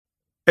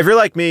If you're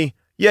like me,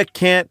 you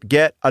can't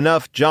get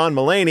enough John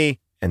Mulaney.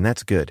 And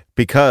that's good,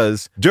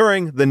 because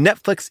during the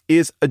Netflix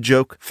is a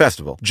Joke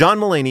Festival, John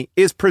Mulaney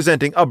is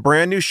presenting a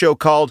brand new show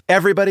called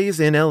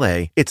Everybody's in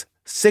LA. It's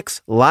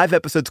 6 live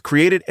episodes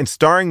created and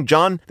starring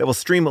John that will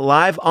stream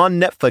live on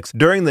Netflix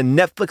during the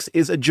Netflix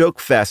is a Joke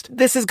Fest.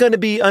 This is going to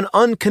be an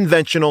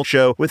unconventional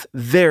show with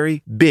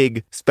very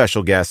big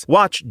special guests.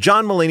 Watch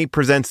John Mulaney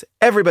Presents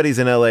Everybody's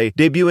in LA,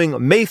 debuting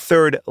May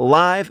 3rd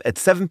live at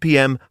 7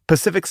 p.m.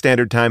 Pacific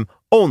Standard Time,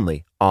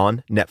 only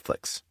on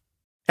Netflix.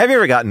 Have you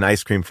ever gotten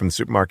ice cream from the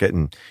supermarket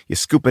and you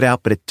scoop it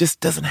out, but it just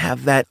doesn't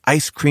have that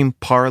ice cream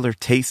parlor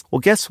taste? Well,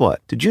 guess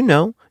what? Did you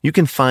know you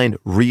can find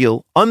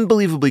real,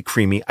 unbelievably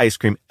creamy ice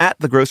cream at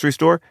the grocery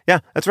store? Yeah,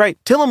 that's right.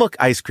 Tillamook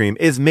ice cream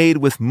is made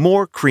with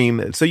more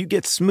cream, so you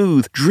get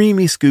smooth,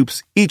 dreamy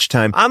scoops each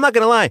time. I'm not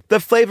going to lie. The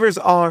flavors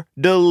are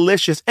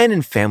delicious and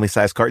in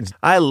family-sized cartons.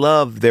 I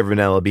love their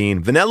vanilla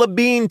bean. Vanilla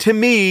bean, to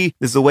me,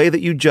 is the way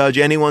that you judge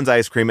anyone's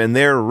ice cream, and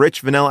their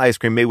rich vanilla ice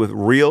cream made with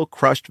real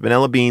crushed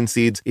vanilla bean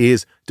seeds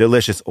is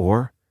delicious.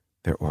 Or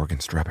their Oregon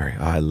strawberry.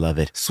 Oh, I love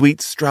it.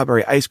 Sweet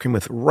strawberry ice cream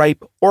with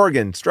ripe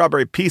Oregon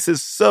strawberry pieces.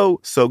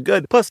 So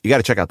good. Plus, you got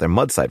to check out their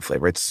Mudside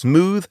flavor. It's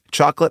smooth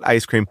chocolate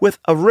ice cream with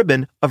a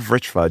ribbon of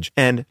rich fudge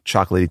and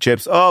chocolatey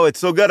chips. Oh, it's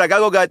so good. I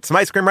gotta go get some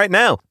ice cream right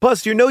now.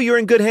 Plus, you know you're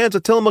in good hands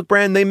with Tillamook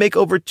brand. They make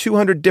over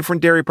 200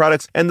 different dairy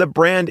products, and the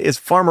brand is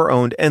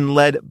farmer-owned and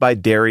led by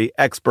dairy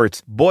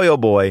experts. Boy, oh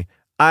boy.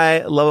 I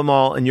love them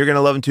all, and you're going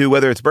to love them too.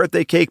 Whether it's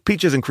birthday cake,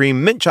 peaches and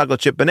cream, mint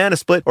chocolate chip, banana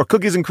split, or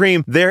cookies and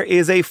cream, there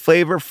is a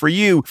flavor for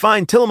you.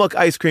 Find Tillamook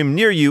ice cream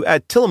near you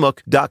at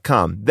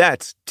Tillamook.com.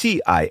 That's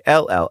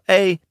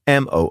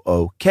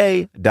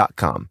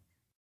TILLAMOOK.com.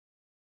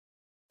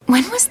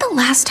 When was the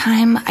last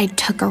time I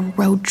took a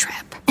road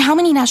trip? How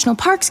many national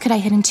parks could I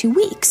hit in 2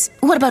 weeks?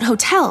 What about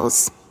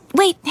hotels?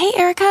 Wait, hey,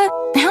 Erica,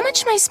 how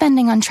much am I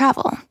spending on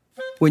travel?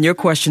 When your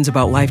questions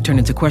about life turn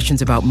into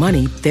questions about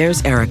money,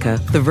 there's Erica,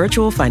 the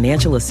virtual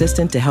financial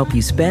assistant to help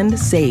you spend,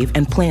 save,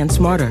 and plan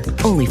smarter.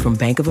 Only from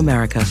Bank of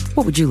America.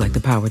 What would you like the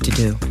power to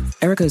do?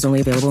 Erica is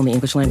only available in the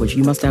English language.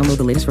 You must download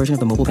the latest version of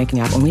the mobile banking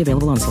app, only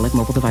available on select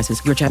mobile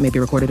devices. Your chat may be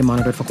recorded and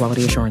monitored for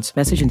quality assurance.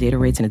 Message and data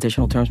rates and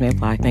additional terms may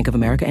apply. Bank of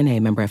America N.A.,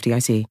 member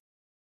FDIC.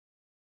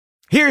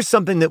 Here's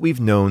something that we've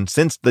known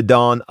since the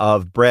dawn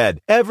of bread.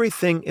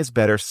 Everything is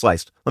better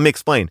sliced. Let me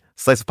explain.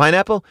 Slice of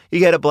pineapple, you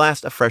get a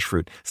blast of fresh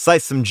fruit.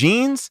 Slice some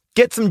jeans,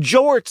 get some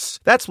jorts.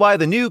 That's why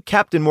the new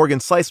Captain Morgan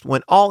Sliced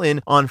went all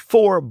in on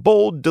 4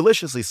 bold,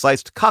 deliciously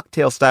sliced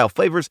cocktail-style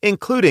flavors,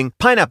 including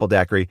pineapple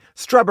daiquiri,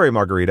 strawberry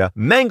margarita,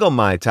 mango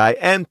mai tai,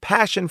 and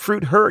passion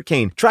fruit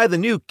hurricane. Try the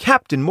new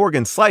Captain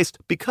Morgan Sliced,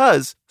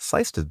 because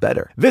sliced is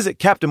better. Visit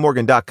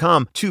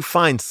CaptainMorgan.com to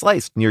find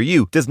Sliced near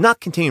you. Does not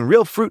contain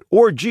real fruit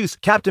or juice.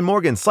 Captain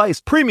Morgan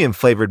Sliced, premium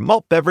flavored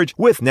malt beverage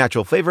with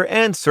natural flavor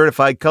and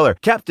certified color.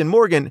 Captain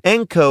Morgan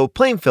 & Co.,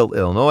 Plainfield,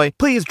 Illinois.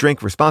 Please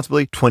drink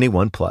responsibly.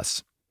 21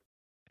 plus.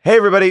 Hey,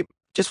 everybody.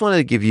 Just wanted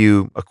to give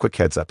you a quick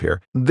heads up here.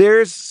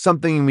 There's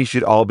something we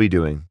should all be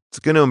doing. It's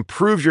going to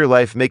improve your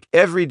life, make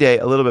every day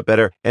a little bit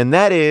better, and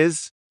that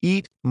is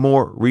eat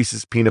more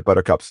Reese's Peanut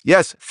Butter Cups.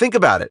 Yes, think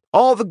about it.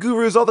 All the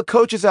gurus, all the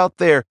coaches out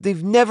there,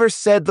 they've never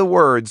said the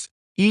words,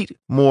 eat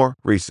more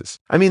Reese's.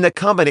 I mean, that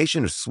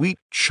combination of sweet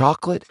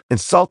chocolate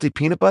and salty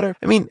peanut butter,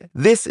 I mean,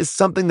 this is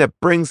something that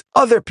brings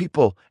other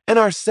people and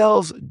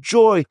ourselves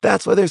joy.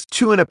 That's why there's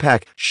 2 in a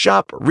pack.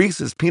 Shop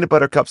Reese's Peanut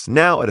Butter Cups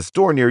now at a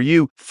store near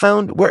you,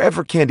 found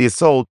wherever candy is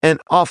sold, and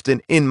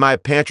often in my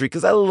pantry,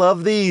 because I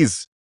love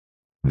these.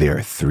 There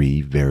are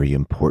 3 very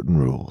important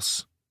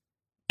rules.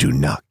 Do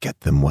not get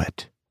them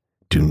wet.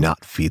 Do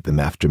not feed them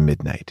after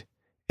midnight.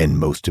 And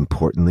most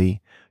importantly,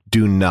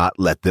 do not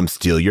let them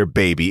steal your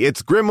baby.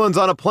 It's Gremlins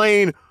on a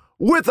Plane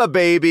with a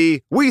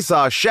baby. We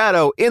saw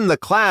Shadow in the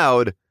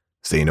cloud.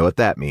 So you know what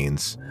that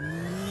means.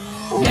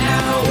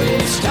 Now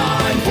it's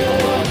time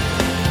for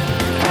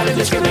How Did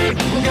This Get Made?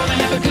 We're gonna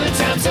have a good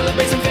time,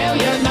 celebrate some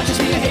failure, not just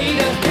be a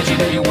hater. Did you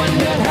know you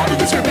wonder, how did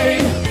this get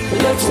made?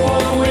 Let's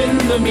wallow in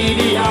the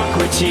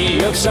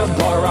mediocrity of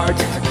subpar art.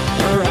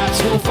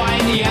 Perhaps we'll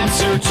find the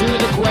answer to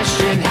the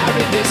question, how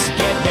did this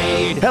get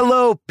made?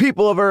 Hello,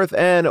 people of Earth,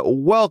 and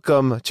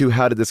welcome to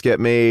How Did This Get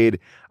Made?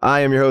 I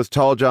am your host,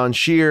 Tall John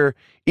Scheer.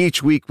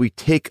 Each week we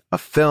take a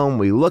film,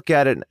 we look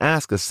at it and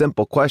ask a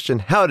simple question,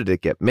 how did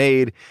it get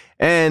made?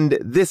 And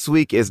this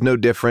week is no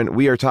different.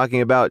 We are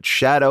talking about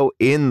Shadow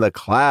in the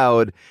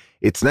Cloud.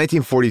 It's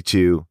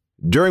 1942.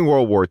 During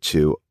World War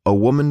II, a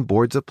woman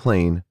boards a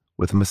plane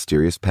with a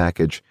mysterious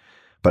package.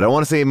 But I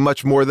want to say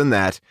much more than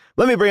that.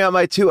 Let me bring out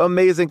my 2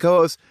 amazing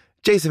co-hosts,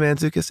 Jason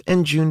Mantzoukas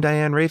and June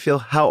Diane Raphael.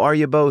 How are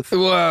you both?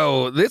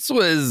 Whoa, this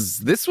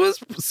was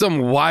some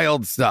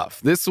wild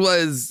stuff. This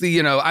was,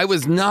 I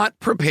was not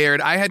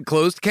prepared. I had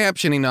closed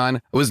captioning on.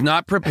 I was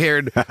not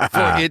prepared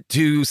for it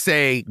to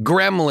say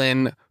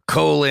gremlin,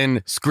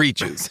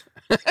 screeches.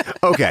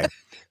 Okay.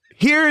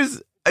 Here's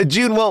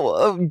June.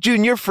 Well,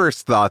 June, your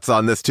first thoughts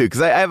on this too,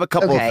 because I have a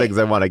couple of things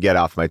I want to get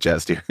off my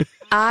chest here.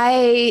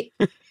 Okay.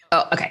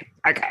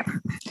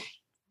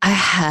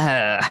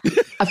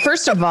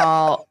 First of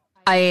all,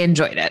 I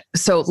enjoyed it.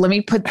 So let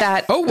me put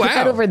that, Oh, put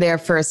that wow. over there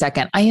for a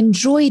second. I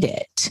enjoyed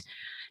it.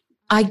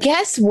 I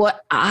guess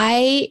what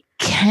I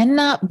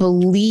cannot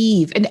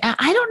believe, and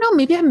I don't know,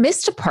 maybe I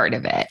missed a part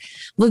of it.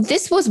 Look,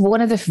 this was one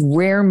of the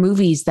rare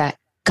movies that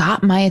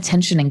got my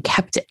attention and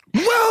kept it.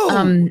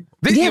 Whoa!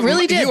 Yeah,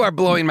 really did. You are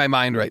blowing my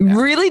mind right now.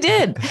 Really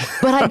did.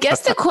 But I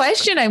guess the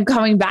question I'm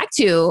coming back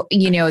to,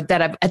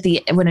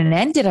 that when it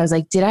ended, I was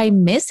like, did I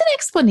miss an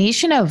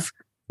explanation of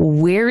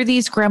where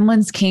these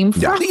gremlins came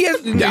from?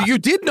 Yes, no, you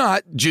did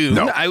not, June.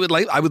 No. I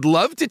would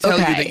love to tell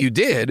you that you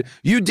did.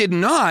 You did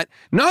not.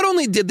 Not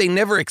only did they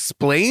never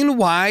explain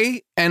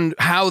why and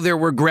how there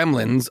were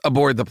gremlins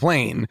aboard the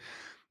plane,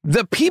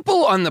 the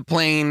people on the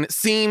plane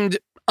seemed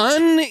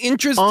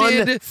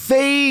uninterested,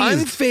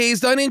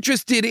 unfazed,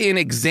 uninterested in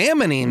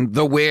examining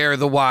the where,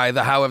 the why,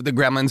 the how of the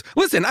gremlins.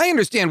 Listen, I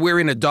understand we're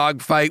in a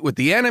dogfight with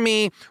the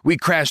enemy. We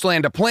crash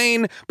land a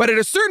plane. But at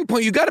a certain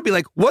point, you got to be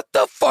like, what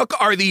the fuck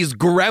are these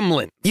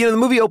gremlins? The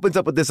movie opens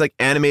up with this like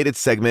animated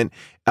segment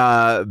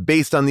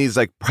based on these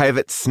like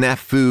Private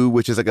Snafu,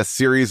 which is like a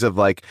series of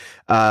like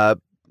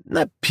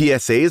not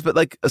PSAs, but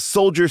like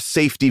soldier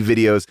safety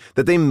videos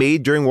that they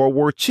made during World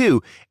War II.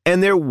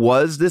 And there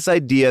was this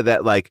idea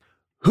that like,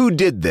 who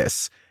did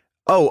this?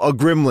 Oh, a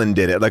gremlin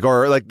did it.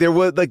 There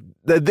was like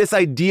this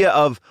idea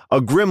of a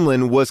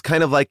gremlin was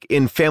kind of like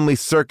in Family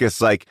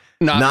Circus, like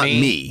not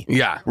me.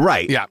 Yeah.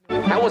 Right. Yeah.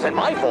 That wasn't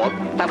my fault.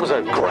 That was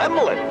a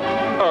gremlin.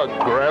 A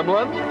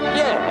gremlin?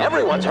 Yeah,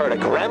 everyone's heard of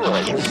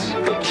gremlins.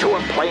 They chew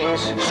up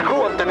planes,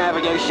 screw up the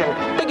navigation.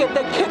 They get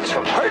their kicks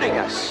from hurting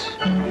us.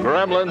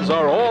 Gremlins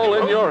are all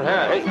in your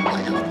head.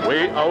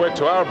 We owe it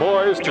to our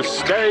boys to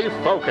stay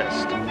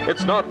focused.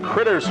 It's not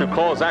critters who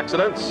cause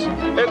accidents.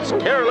 It's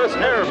careless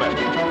airmen.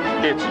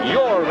 It's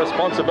your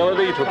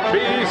responsibility to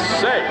be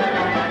safe.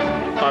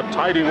 A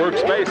tidy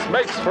workspace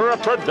makes for a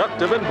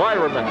productive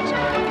environment.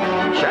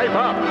 Shape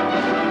up.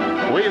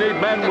 We need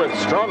men with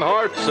strong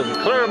hearts and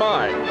clear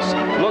minds.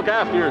 Look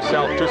after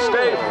yourself to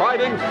stay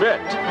fighting fit.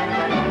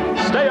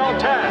 Stay on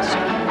task.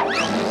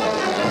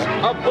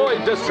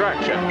 Avoid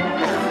distraction.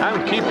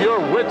 And keep your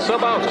wits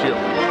about you.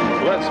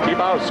 Let's keep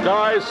our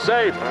skies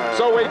safe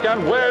so we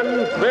can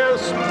win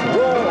this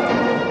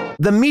war.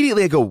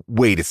 Immediately I go,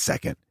 wait a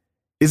second.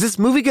 Is this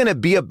movie going to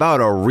be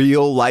about a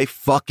real life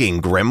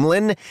fucking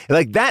gremlin?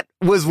 Like that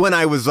was when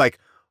I was like,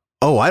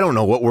 oh, I don't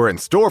know what we're in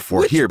store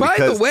for here. By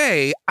the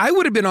way, I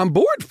would have been on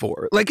board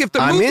for. Like if the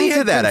movie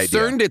had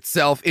concerned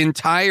itself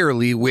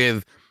entirely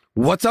with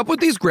what's up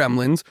with these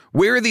gremlins,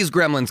 where are these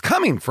gremlins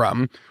coming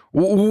from?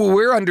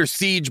 We're under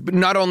siege,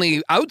 not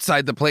only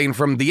outside the plane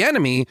from the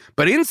enemy,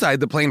 but inside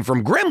the plane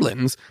from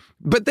gremlins.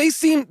 But the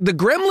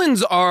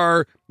gremlins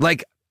are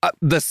like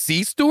the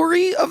C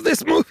story of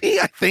this movie,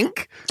 I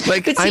think.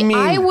 Like, but see,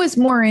 I was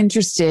more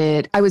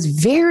interested. I was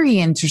very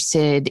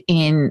interested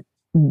in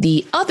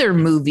the other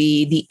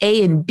movie, the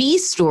A and B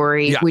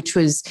story, which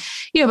was,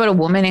 about a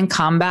woman in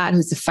combat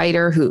who's a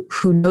fighter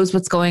who knows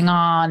what's going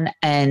on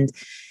and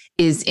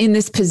is in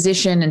this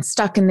position and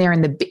stuck in there.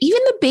 And even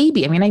the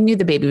baby, I mean, I knew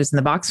the baby was in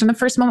the box from the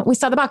first moment we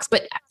saw the box,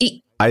 but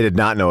I did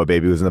not know a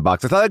baby was in the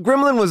box. I thought a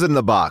gremlin was in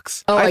the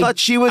box. I thought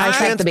she was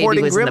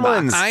transporting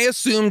gremlins. I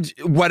assumed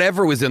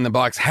whatever was in the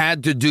box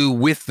had to do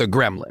with the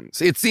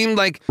gremlins. It seemed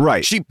like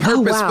she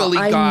purposefully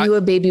I knew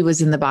a baby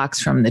was in the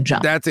box from the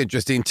jump. That's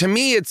interesting. To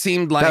me, it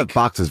seemed like that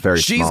box is very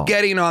she's small.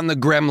 Getting on the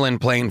gremlin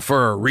plane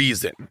for a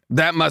reason.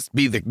 That must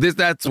be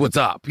that's what's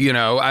up.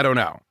 I don't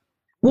know.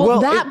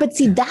 But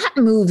see, that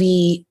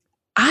movie,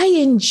 I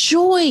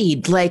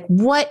enjoyed like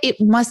what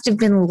it must have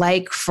been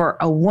like for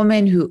a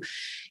woman who,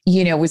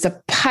 was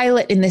a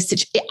pilot in this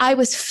situation. I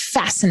was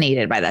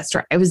fascinated by that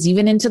story. I was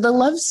even into the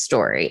love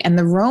story and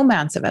the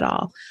romance of it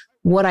all.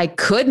 What I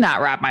could not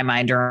wrap my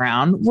mind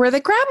around were the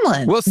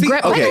gremlins. Well, see,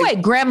 by the way,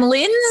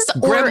 gremlins.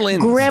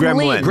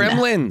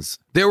 Gremlins.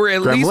 There were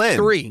at least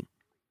 3.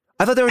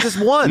 I thought there was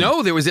just one.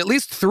 No, there was at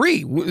least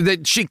 3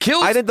 that she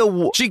kills. I did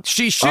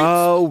she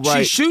shoots.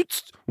 She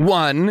shoots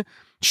one.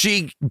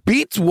 She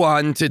beats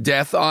one to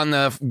death on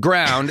the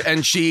ground,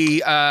 and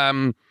there's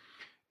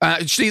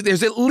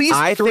at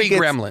least 3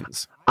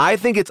 gremlins. I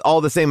think it's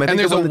all the same. And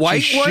there's a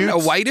white one, a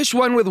whitish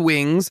one with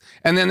wings,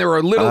 and then there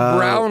are little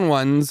brown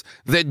ones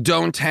that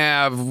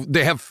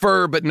they have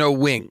fur but no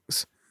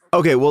wings.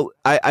 Okay, well,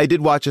 I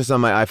did watch this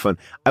on my iPhone.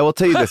 I will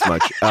tell you this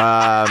much.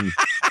 I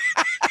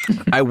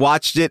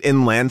watched it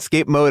in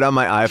landscape mode on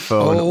my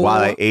iPhone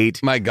while I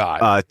ate my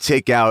God.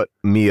 Takeout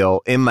meal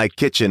in my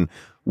kitchen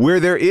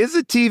where there is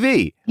a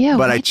TV. Yeah,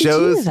 but I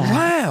chose.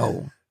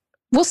 Wow.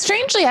 Well,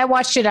 strangely, I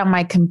watched it on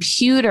my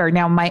computer.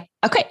 Now,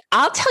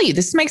 I'll tell you,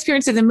 this is my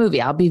experience of the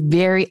movie. I'll be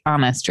very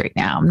honest right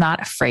now. I'm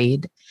not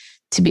afraid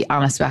to be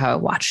honest about how I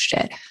watched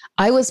it.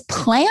 I was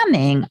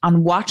planning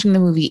on watching the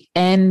movie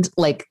and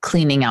like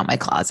cleaning out my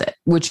closet,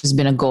 which has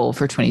been a goal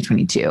for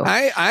 2022.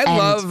 I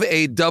love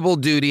a double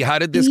duty. How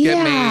did this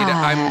get made?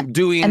 I'm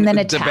doing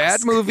the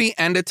bad movie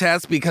and a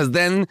test because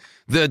then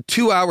the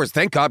 2 hours,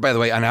 thank God, by the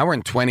way, an hour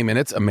and 20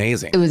 minutes.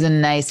 Amazing. It was a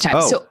nice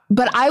time.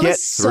 But I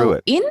was so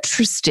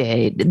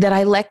interested that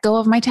I let go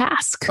of my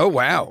task. Oh,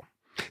 wow.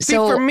 See,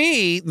 for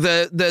me,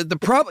 the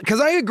problem,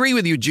 because I agree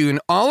with you, June.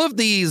 All of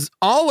these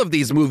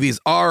movies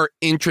are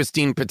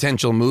interesting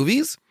potential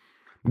movies.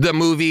 The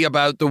movie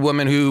about the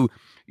woman who,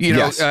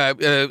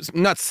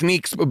 not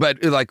sneaks,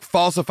 but like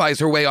falsifies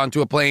her way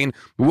onto a plane.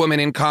 Woman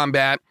in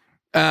combat,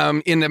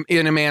 in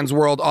a man's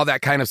world, all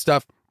that kind of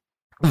stuff.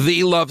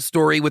 The love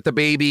story with the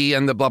baby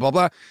and the blah blah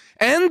blah,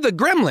 and the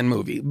Gremlin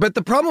movie. But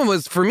the problem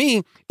was for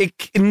me, it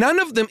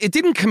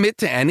didn't commit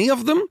to any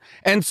of them,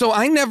 and so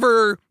I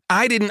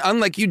didn't,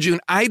 unlike you, June,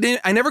 I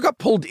never got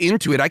pulled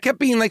into it. I kept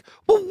being like,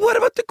 well, what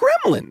about the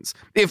Gremlins?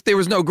 If there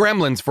was no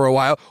Gremlins for a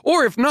while,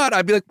 or if not,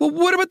 I'd be like, well,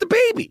 what about the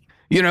baby?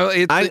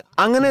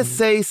 I'm going to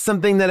say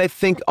something that I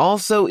think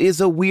also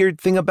is a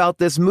weird thing about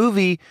this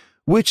movie,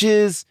 which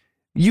is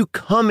you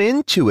come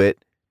into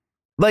it,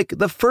 like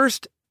the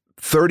first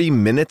 30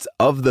 minutes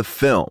of the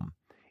film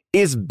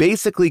is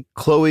basically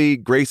Chloe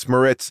Grace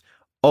Moretz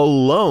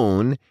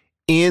alone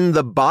in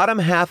the bottom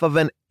half of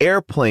an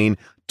airplane,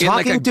 in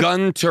like a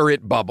gun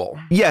turret bubble.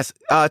 Yes,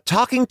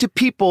 talking to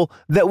people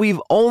that we've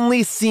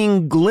only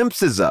seen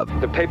glimpses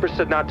of. The paper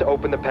said not to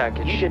open the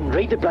package. You didn't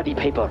read the bloody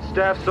paper.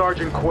 Staff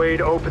Sergeant Quaid,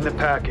 open the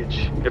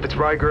package. If it's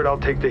Reichert, I'll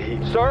take the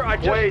heat. Sir,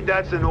 Quaid,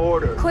 that's an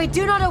order. Quaid,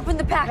 do not open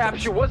the package. Cap,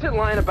 she wasn't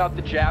lying about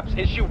the Japs,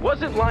 and she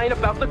wasn't lying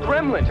about the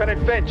Gremlin.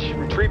 Lieutenant Finch,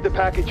 retrieve the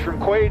package from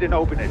Quaid and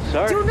open it,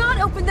 sir. Do not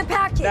open the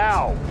package.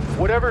 Now,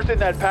 whatever's in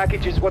that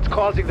package is what's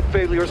causing the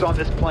failures on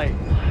this plane.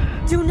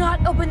 Do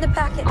not open the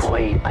package.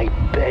 Quaid, I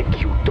beg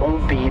you,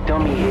 don't be a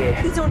dummy here.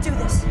 Please don't do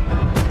this.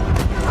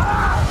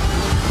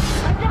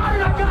 I got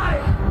it!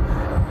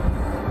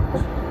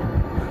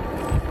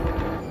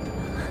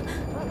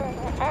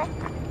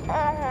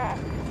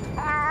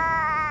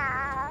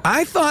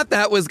 I thought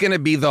that was going to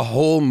be the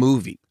whole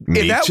movie.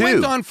 That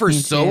went on for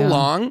so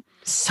long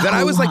that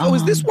I was like, oh,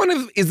 is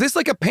this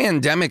like a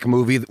pandemic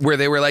movie where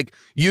they were like,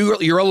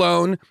 you're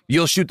alone,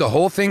 you'll shoot the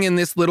whole thing in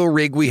this little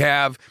rig we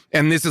have,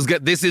 and this is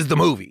the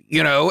movie,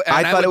 And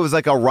I thought it was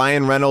like a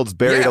Ryan Reynolds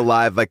Buried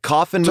Alive, like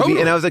coffin movie.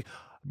 And I was like,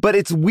 but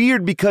it's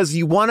weird because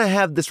you want to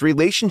have this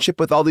relationship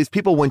with all these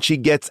people when she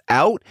gets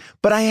out,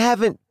 but I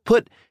haven't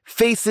put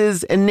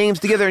faces and names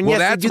together. And well,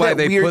 yes, that's they do why that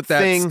they weird put that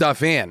thing.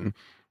 stuff in.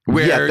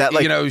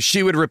 Where,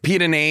 she would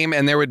repeat a name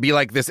and there would be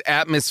like this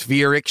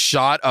atmospheric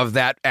shot of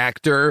that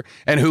actor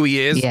and who he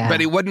is,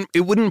 but it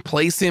wouldn't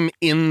place him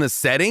in the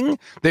setting.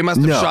 They must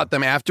have shot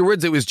them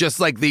afterwards. It was just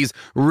like these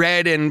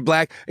red and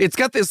black. It's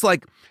got this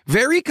like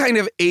very kind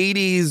of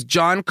 80s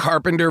John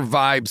Carpenter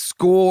vibe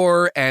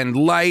score and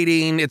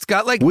lighting. It's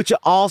got like... Which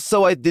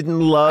also I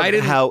didn't love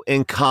how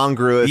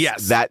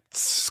incongruous that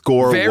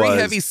score was. Very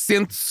heavy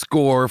synth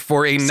score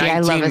for a I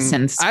love a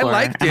synth score. I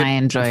liked it. And I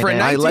enjoyed it. For a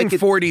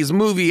 1940s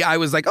movie, I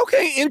was like,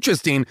 okay,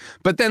 interesting.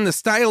 But then the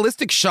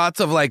stylistic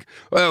shots of like,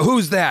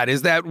 who's that?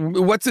 Is that,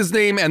 what's his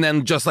name? And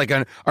then just like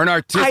an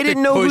artistic I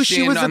didn't know who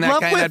she was in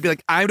love with. I'd be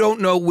like, I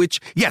don't know which.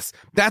 Yes,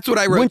 that's what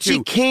I wrote when too.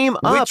 She came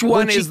up, which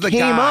one is the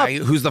guy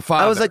who's the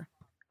father? I was like,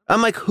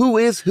 I'm like, who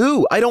is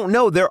who? I don't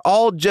know. They're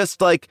all just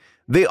like,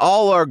 they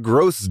all are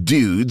gross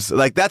dudes.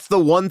 Like, that's the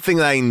one thing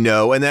that I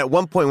know. And at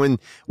one point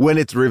when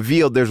it's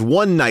revealed, there's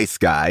one nice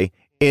guy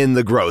in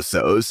the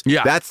Grossos.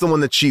 Yeah. That's the one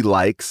that she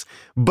likes.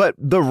 But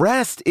the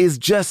rest is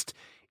just,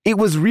 it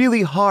was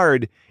really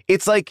hard.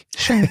 It's like,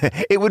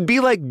 it would be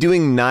like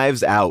doing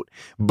Knives Out,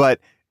 but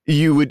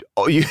you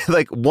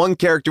like one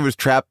character was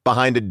trapped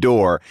behind a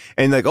door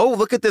and like, oh,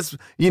 look at this,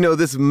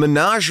 this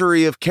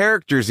menagerie of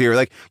characters here.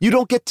 Like, you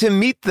don't get to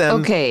meet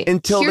them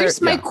until here's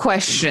my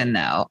question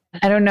though.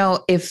 I don't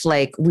know if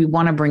like we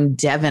want to bring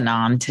Devin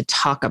on to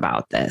talk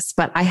about this,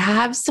 but I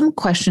have some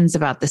questions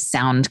about the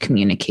sound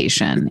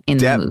communication in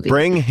the movie.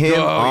 Bring him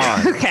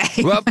on.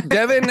 Okay. Well,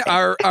 Devin,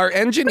 our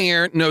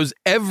engineer, knows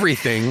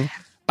everything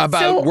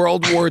about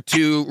World War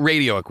II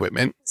radio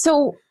equipment.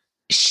 So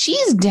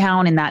she's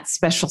down in that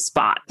special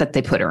spot that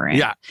they put her in.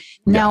 Yeah.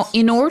 Now,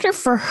 in order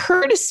for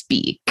her to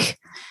speak,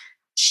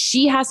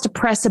 she has to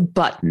press a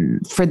button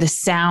for the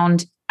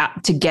sound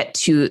to get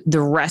to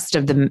the rest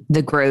of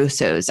the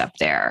Grossos up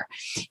there.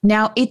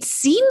 Now, it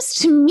seems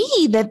to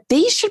me that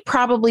they should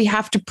probably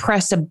have to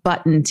press a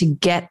button to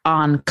get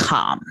on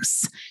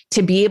comms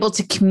to be able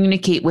to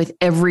communicate with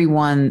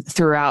everyone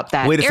throughout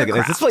that Wait a aircraft.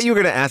 second. Is this what you were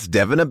going to ask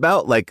Devin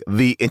about? Like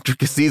the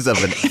intricacies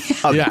of a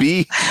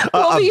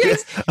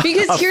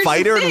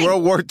fighter in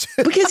World War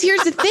II? Because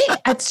here's the thing.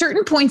 At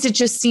certain points, it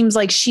just seems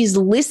like she's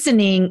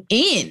listening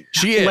in.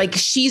 She is. Like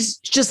she's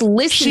just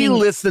listening. She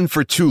listened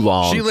for too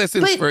long. She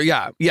listens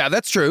Yeah,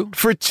 that's true.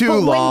 For too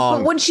long.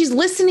 But when she's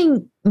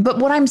listening, but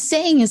what I'm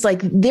saying is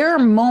like there are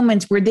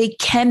moments where they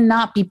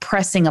cannot be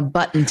pressing a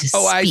button to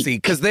speak. Oh, I see.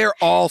 Because they're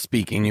all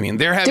speaking. You mean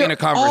they're having a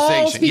conversation?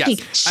 All speaking.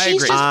 Yes,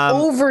 she's just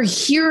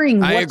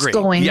overhearing what's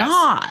going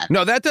on.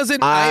 No, that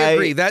doesn't. I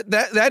agree.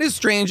 That is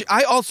strange.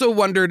 I also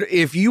wondered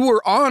if you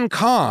were on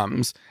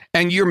comms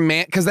and your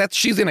man, because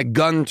she's in a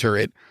gun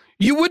turret.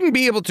 You wouldn't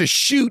be able to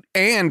shoot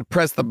and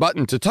press the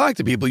button to talk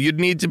to people. You'd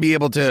need to be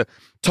able to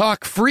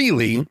talk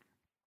freely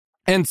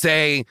and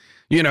say,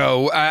 you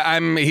know,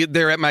 I'm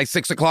there at my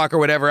 6 o'clock or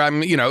whatever.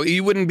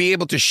 You wouldn't be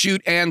able to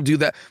shoot and do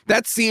that.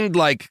 That seemed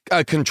like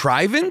a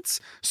contrivance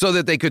so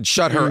that they could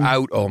shut her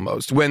out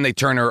almost when they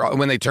turn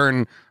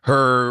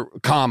her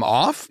comm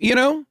off, you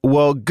know?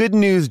 Well, good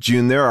news,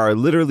 June. There are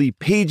literally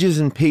pages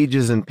and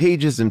pages and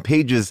pages and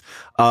pages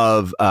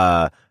of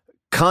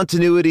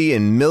continuity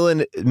and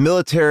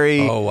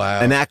military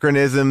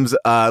anachronisms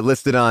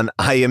listed on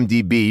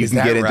IMDb. You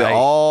can get into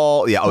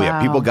all.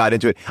 Yeah, people got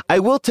into it. I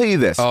will tell you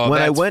this.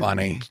 When I went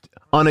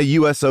on a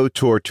USO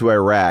tour to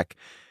Iraq,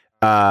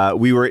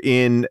 we were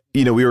in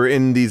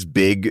these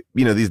big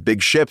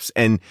ships,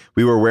 and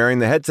we were wearing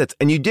the headsets,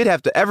 and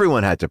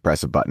everyone had to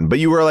press a button, but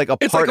you were like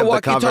it's part like a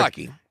of the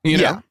walkie-talkie, you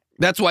know? Yeah.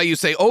 That's why you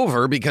say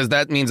over, because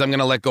that means I'm going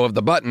to let go of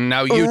the button.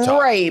 Now you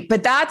talk. Right.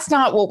 But that's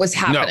not what was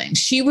happening. No.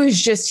 She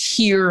was just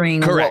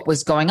hearing what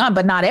was going on,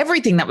 but not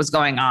everything that was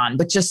going on,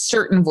 but just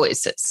certain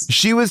voices.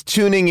 She was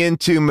tuning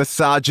into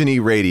misogyny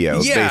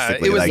radio. Yeah,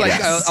 basically.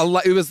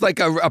 It was like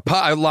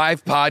a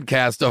live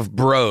podcast of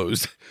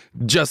bros.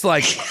 Just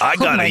like, I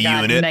got a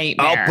unit.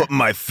 Nightmare. I'll put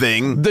my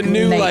thing. The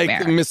new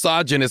like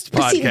misogynist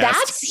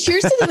podcast. See,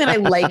 here's the thing that I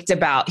liked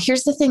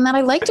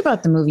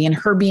about the movie and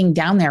her being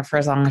down there for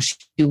as long as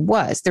she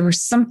was. There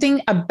was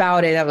something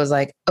about it that was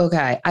like,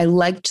 okay, I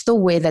liked the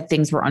way that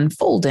things were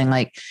unfolding.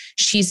 Like,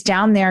 she's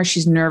down there,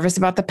 she's nervous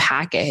about the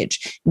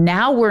package.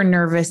 Now we're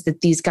nervous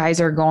that these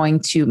guys are going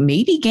to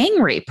maybe gang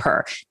rape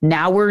her.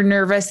 Now we're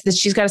nervous that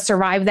she's got to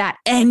survive that,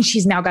 and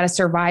she's now got to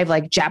survive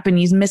like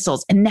Japanese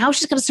missiles, and now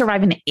she's got to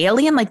survive an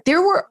alien. Like,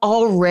 there were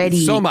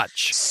already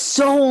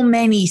so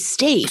many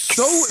stakes,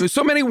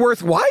 so many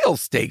worthwhile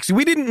stakes.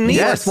 We didn't need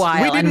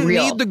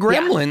need the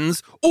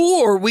gremlins,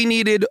 or we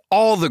needed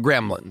all the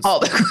gremlins.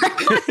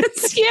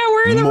 Yeah,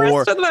 where are the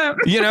rest of them?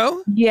 You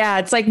know? Yeah,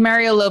 it's like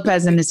Mario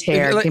Lopez and his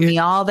hair. Give me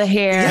all the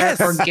hair,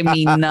 or give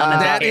me none of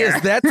the hair.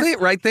 That's it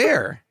right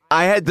there.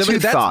 I had two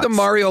thoughts. That's the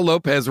Mario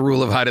Lopez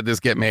rule of how did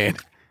this get made.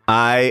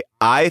 I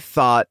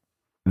thought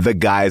the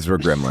guys were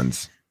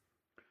gremlins.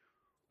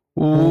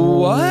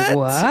 What?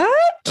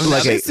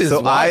 Okay,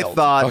 so I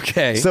thought,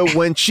 so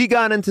when she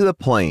got into the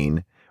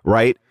plane,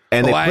 right,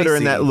 and they put her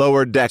in that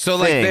lower deck so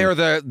thing,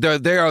 like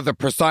they are the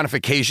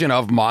personification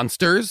of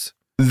monsters.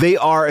 They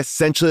are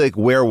essentially like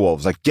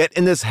werewolves. Like, get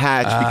in this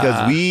hatch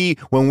because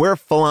when we're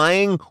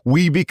flying,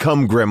 we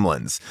become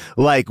gremlins.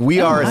 Like, we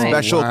are a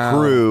special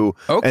crew.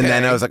 Okay. And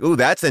then I was like, ooh,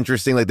 that's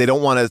interesting. Like, they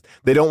don't want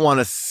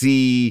to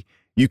see.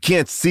 You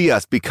can't see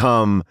us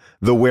become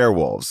the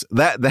werewolves.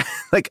 That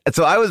like,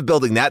 so I was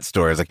building that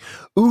story. I was like,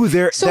 ooh,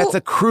 that's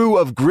a crew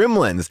of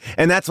gremlins.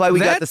 And that's why we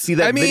got to see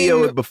that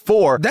video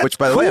before, which,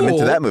 by the way, I'm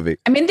into that movie.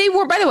 I mean, they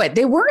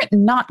weren't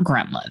not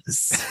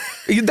gremlins.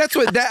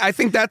 I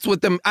think that's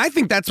what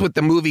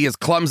the movie is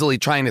clumsily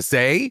trying to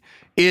say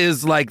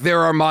is like,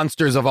 there are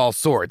monsters of all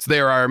sorts.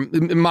 There are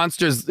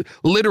monsters,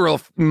 literal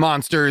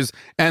monsters,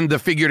 and the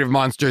figurative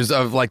monsters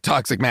of like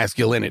toxic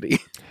masculinity.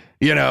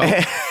 You know,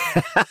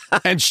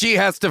 and she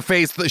has to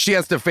face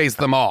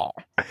them all.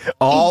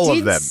 All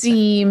of them.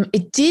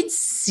 It did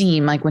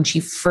seem like when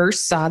she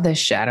first saw the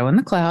shadow in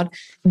the cloud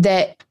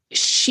that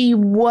she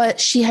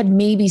had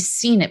maybe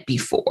seen it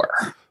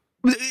before.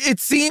 It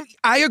seemed,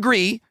 I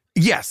agree.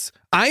 Yes,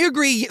 I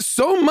agree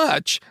so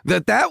much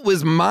that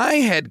was my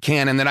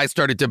headcanon that I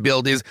started to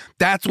build is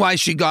that's why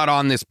she got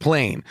on this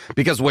plane,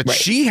 because what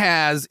she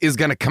has is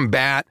going to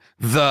combat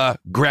the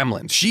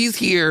gremlins. She's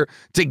here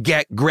to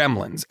get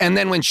gremlins. And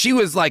then when she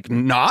was like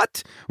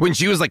when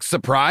she was like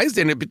surprised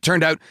and it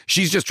turned out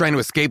she's just trying to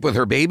escape with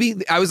her baby,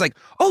 I was like,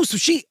 oh, so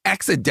she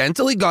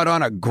accidentally got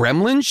on a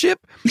gremlin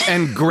ship,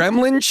 and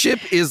gremlin ship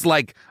is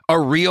like a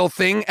real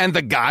thing, and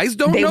the guys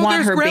don't know want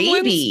there's her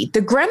gremlins? Baby.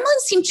 The gremlins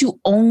seem to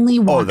only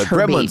want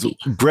her baby.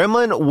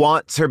 Gremlin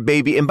wants her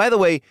baby. And by the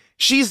way,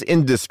 she's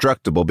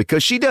indestructible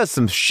because she does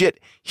some shit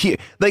here.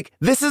 Like,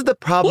 this is the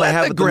problem I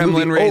have with the movie. Let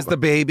the gremlin raise the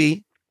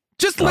baby.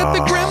 Just let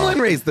the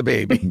gremlin raise the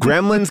baby.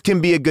 Gremlins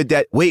can be a good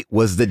dad. Wait,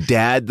 was the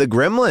dad the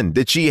gremlin?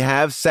 Did she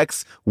have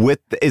sex with,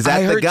 is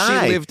that the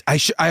guy?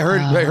 I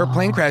heard her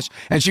plane crash,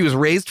 and she was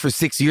raised for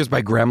 6 years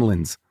by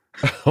gremlins.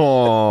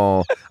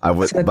 Oh,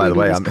 by the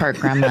way, I'm part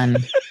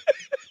gremlin.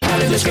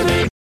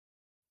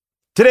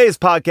 Today's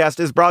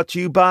podcast is brought to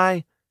you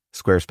by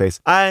Squarespace.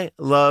 I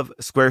love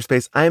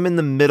Squarespace. I'm in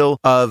the middle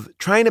of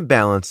trying to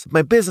balance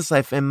my business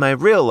life and my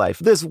real life.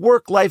 This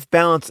work-life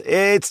balance,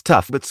 it's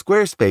tough, but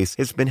Squarespace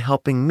has been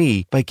helping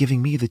me by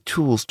giving me the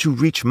tools to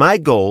reach my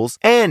goals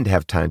and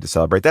have time to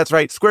celebrate. That's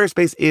right.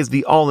 Squarespace is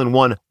the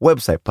all-in-one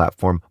website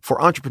platform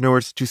for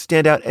entrepreneurs to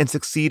stand out and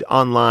succeed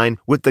online.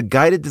 With the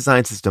guided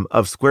design system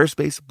of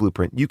Squarespace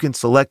Blueprint, you can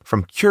select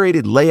from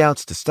curated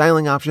layouts to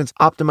styling options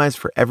optimized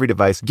for every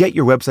device. Get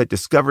your website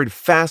discovered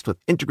fast with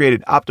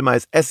integrated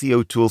optimized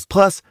SEO tools.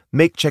 Plus,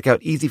 make checkout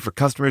easy for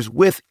customers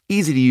with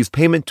easy-to-use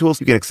payment tools.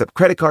 You can accept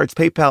credit cards,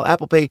 PayPal,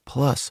 Apple Pay.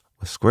 Plus,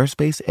 With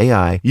Squarespace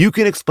AI, you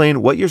can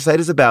explain what your site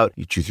is about,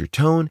 you choose your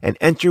tone, and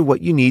enter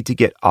what you need to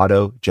get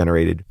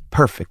auto-generated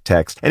perfect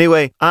text.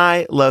 Anyway,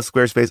 I love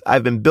Squarespace.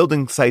 I've been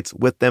building sites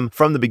with them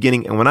from the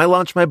beginning, and when I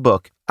launched my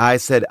book, I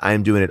said I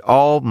am doing it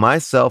all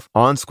myself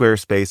on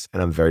Squarespace,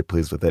 and I'm very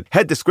pleased with it.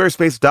 Head to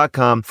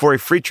squarespace.com for a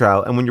free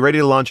trial, and when you're ready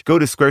to launch, go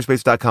to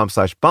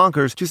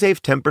squarespace.com/bonkers to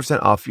save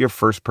 10% off your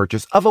first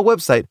purchase of a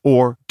website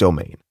or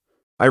domain.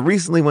 I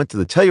recently went to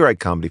the Telluride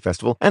Comedy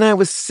Festival, and I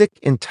was sick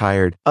and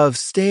tired of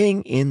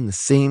staying in the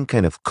same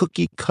kind of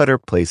cookie-cutter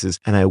places,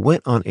 and I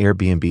went on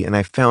Airbnb, and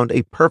I found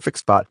a perfect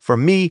spot for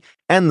me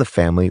and the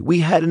family. We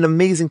had an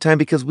amazing time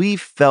because we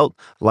felt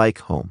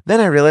like home.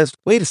 Then I realized,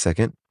 wait a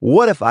second,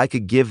 what if I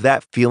could give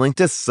that feeling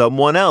to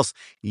someone else?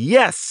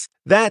 Yes!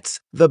 That's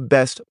the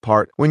best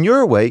part. When you're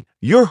away,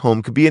 your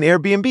home could be an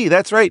Airbnb.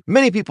 That's right.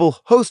 Many people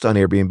host on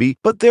Airbnb,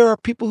 but there are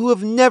people who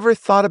have never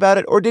thought about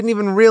it or didn't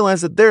even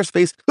realize that their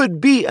space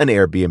could be an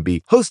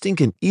Airbnb. Hosting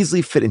can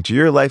easily fit into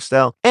your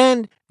lifestyle,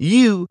 and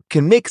you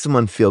can make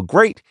someone feel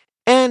great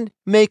and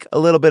make a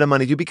little bit of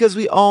money too, because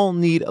we all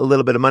need a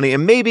little bit of money.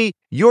 And maybe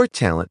your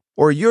talent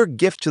or your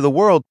gift to the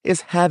world is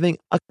having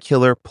a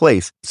killer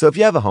place. So if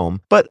you have a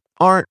home, but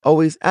aren't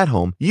always at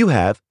home, you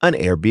have an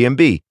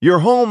Airbnb. Your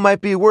home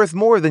might be worth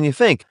more than you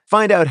think.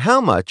 Find out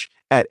how much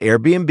at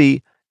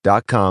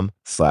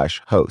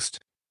airbnb.com/host.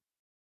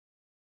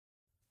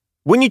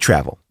 When you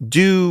travel,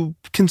 do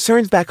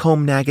concerns back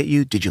home nag at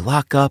you? Did you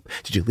lock up?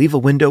 Did you leave a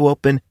window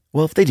open?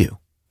 Well, if they do,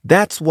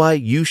 that's why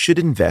you should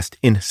invest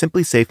in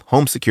SimpliSafe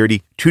Home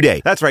Security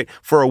today. That's right.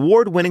 For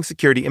award-winning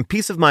security and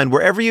peace of mind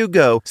wherever you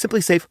go,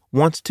 SimpliSafe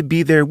wants to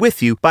be there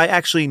with you by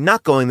actually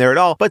not going there at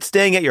all, but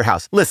staying at your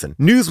house. Listen,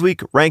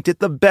 Newsweek ranked it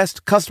the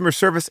best customer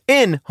service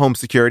in home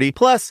security.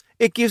 Plus,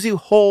 it gives you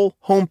whole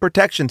home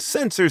protection,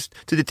 sensors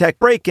to detect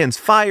break-ins,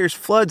 fires,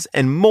 floods,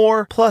 and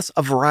more, plus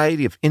a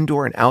variety of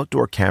indoor and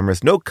outdoor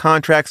cameras, no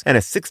contracts, and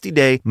a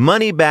 60-day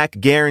money-back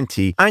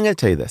guarantee. I'm going to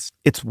tell you this.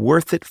 It's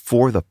worth it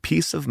for the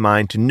peace of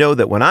mind to know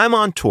that when I'm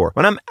on tour,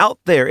 when I'm out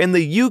there in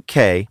the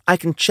UK, I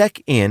can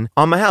check in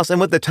on my house. And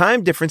with the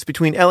time difference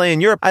between LA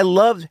and Europe, I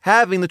loved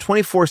having the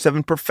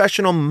 24/7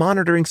 professional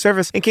monitoring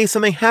service in case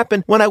something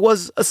happened when I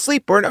was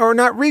asleep or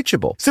not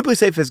reachable.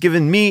 SimpliSafe has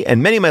given me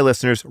and many of my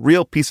listeners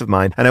real peace of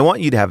mind, and I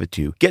want you to have it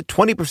too. Get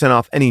 20%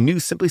 off any new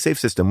SimpliSafe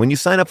system when you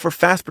sign up for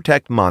Fast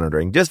Protect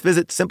monitoring. Just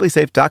visit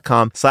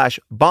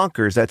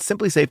simplisafe.com/bonkers. That's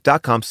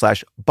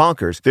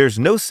simplisafe.com/bonkers. There's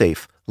no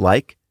safe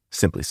like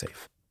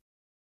SimpliSafe.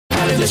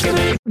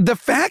 The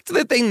fact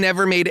that they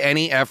never made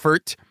any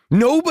effort,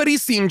 nobody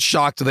seemed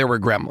shocked there were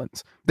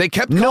gremlins. They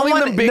kept calling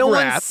them big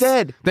rats.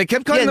 They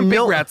kept calling them big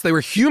rats. They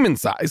were human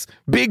size.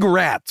 Big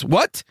rats.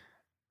 What?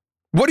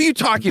 What are you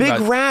talking about?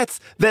 Big rats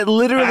that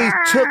literally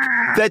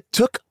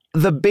took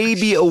the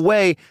baby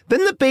away.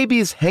 Then the baby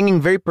is hanging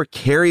very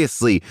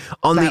precariously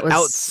on the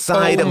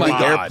outside of the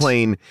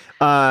airplane.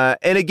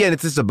 And again,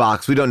 it's just a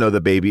box. We don't know the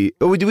baby.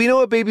 Do we know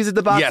what baby's at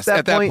the box? Yes,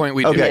 at that point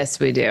we do. Okay. Yes,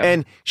 we do.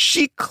 And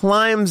she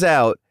climbs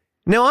out.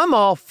 Now, I'm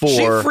all for...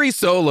 She free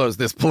solos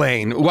this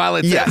plane while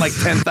it's at like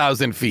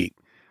 10,000 feet.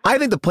 I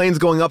think the plane's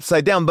going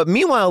upside down. But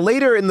meanwhile,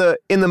 later in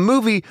the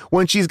movie,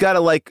 when she's got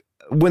to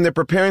when they're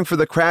preparing for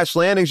the crash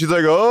landing, she's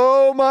like,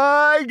 oh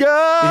my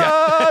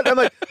God. Yeah. I'm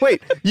like,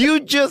 wait, you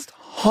just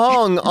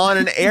hung on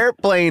an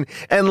airplane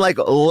and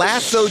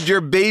lassoed your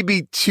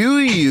baby to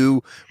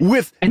you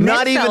with and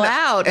not then even fell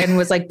out and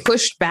was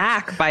pushed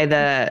back by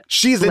the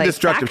she's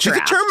indestructible. She's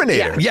a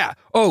Terminator. Yeah.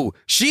 Oh,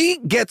 she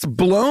gets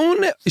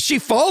blown. She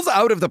falls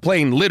out of the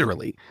plane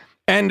literally.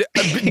 And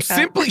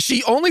simply,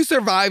 she only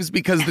survives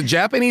because the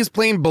Japanese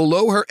plane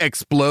below her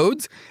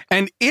explodes,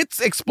 and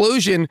its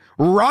explosion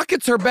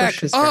rockets her back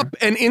up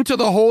and into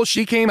the hole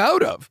she came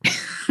out of.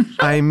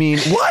 I mean,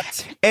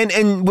 what?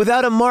 And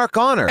without a mark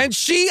on her. And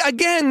she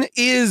again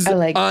is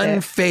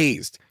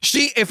unfazed.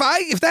 If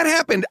that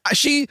happened,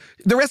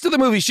 the rest of the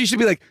movie, she should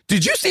be like,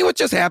 "Did you see what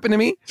just happened to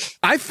me?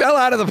 I fell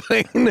out of the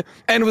plane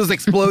and was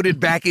exploded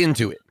back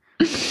into it."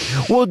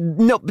 Well,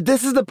 no, but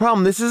this is the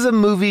problem. This is a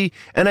movie,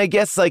 and I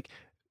guess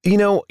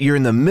you're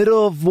in the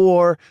middle of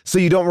war, so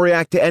you don't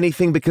react to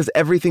anything because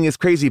everything is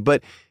crazy.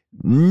 But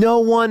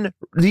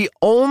the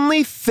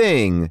only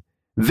thing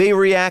they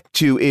react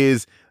to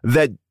is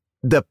the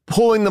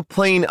pulling the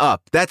plane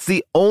up. That's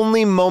the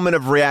only moment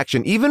of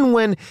reaction. Even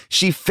when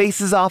she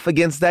faces off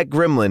against that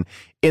gremlin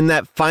in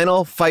that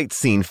final fight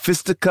scene,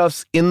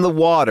 fisticuffs in the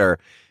water,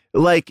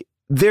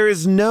 there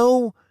is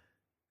no...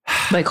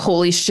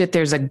 holy shit,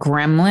 there's a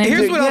gremlin.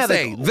 Here's what I'll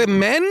say. The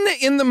men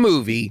in the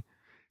movie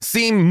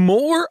seem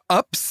more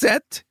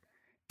upset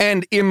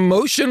and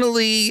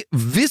emotionally,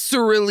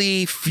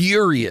 viscerally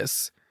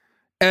furious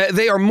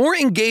They are more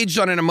engaged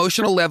on an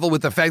emotional level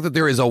with the fact that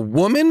there is a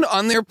woman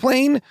on their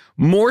plane,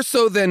 more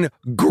so than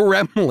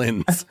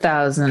Gremlins.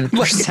 1,000%.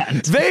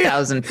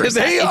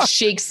 1,000%. It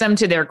shakes them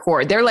to their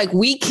core. They're like,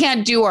 we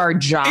can't do our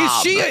job.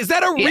 Is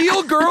that a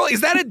real girl?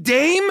 Is that a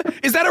dame?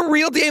 Is that a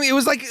real dame? It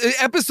was like an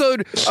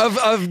episode of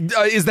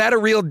Is That a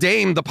Real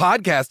Dame, the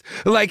podcast.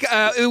 Like,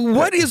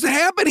 what is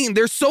happening?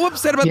 They're so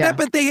upset about that,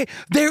 but they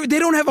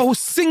don't have a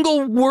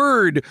single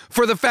word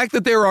for the fact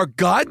that there are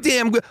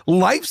goddamn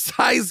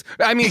life-size,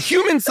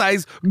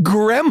 human-size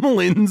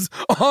gremlins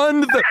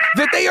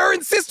that they are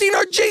insisting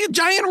are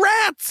giant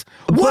rats.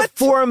 What? But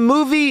for a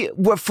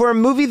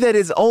movie that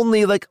is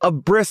only like a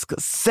brisk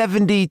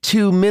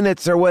 72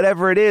 minutes or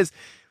whatever it is,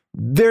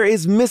 there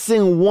is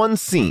missing one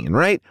scene,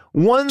 right?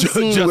 One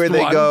scene where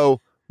they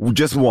go,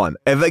 just one.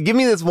 Give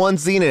me this one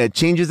scene and it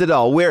changes it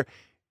all, where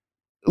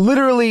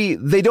literally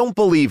they don't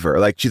believe her.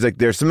 Like, she's like,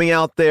 there's something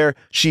out there.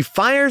 She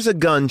fires a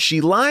gun.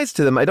 She lies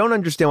to them. I don't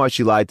understand why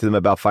she lied to them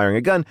about firing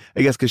a gun.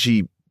 I guess because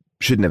she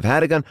shouldn't have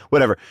had a gun,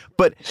 whatever.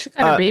 But she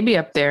got a baby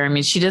up there. I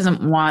mean, she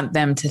doesn't want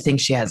them to think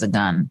she has a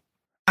gun.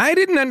 I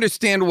didn't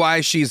understand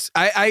why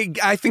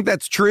I think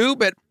that's true,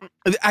 but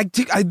I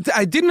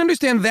didn't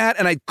understand that,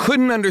 and I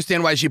couldn't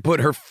understand why she put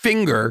her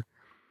finger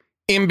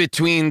in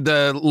between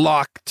the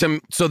lock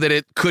so that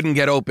it couldn't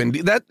get open.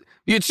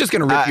 It's just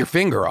going to rip your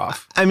finger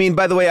off. I mean,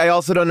 by the way, I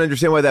also don't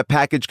understand why that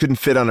package couldn't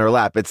fit on her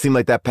lap. It seemed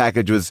like that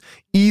package was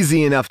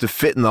easy enough to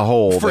fit in the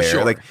hole For there.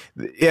 sure. Like,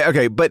 yeah,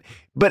 okay, but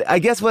I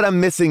guess what I'm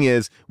missing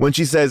is when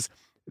she says,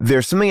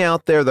 there's something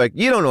out there, like,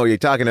 you don't know what you're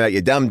talking about,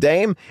 you dumb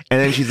dame. And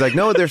then she's like,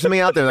 no, there's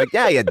something out there. Like,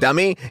 yeah, you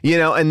dummy.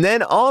 And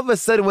then all of a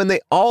sudden when they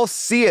all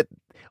see it,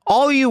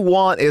 all you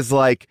want is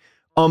like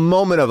a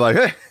moment of like,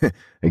 hey,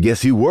 I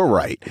guess you were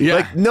right. Yeah.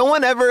 Like,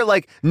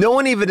 no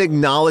one even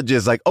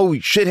acknowledges like, oh,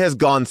 shit has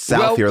gone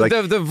south here. Like,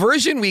 the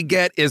version we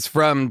get is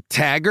from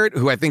Taggart,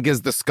 who I think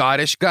is the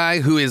Scottish guy,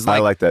 who is like,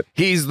 I like that.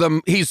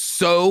 He's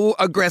so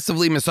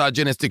aggressively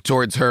misogynistic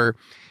towards her.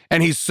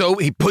 And he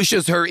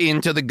pushes her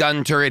into the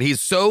gun turret. He's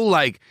so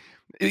like,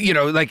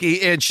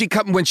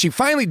 and when she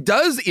finally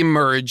does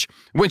emerge,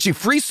 when she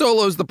free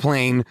solos the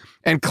plane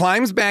and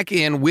climbs back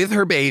in with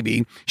her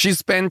baby, she's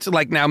spent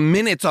like now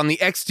minutes on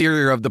the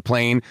exterior of the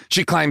plane.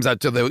 She climbs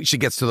out she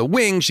gets to the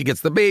wing, she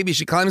gets the baby,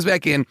 she climbs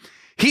back in.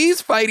 He's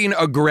fighting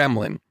a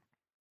gremlin.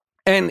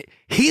 And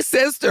he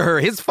says to her,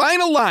 his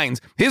final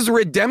lines, his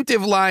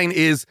redemptive line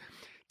is,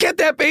 "Get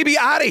that baby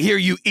out of here,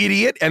 you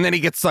idiot." And then he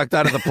gets sucked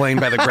out of the plane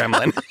by the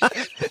gremlin.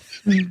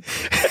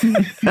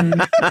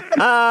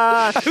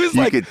 I was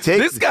like,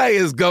 this guy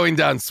is going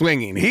down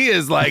swinging. He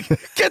is like,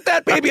 "Get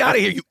that baby out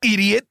of here, you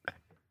idiot."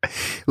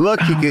 Look,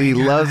 he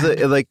loves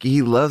it. Like,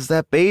 he loves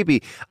that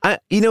baby.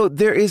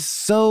 There is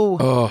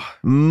so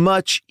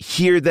much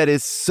here that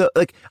is so,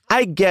 like,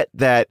 I get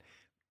that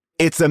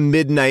it's a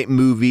midnight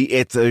movie,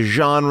 it's a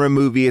genre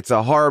movie, it's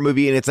a horror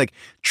movie, and it's like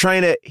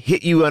trying to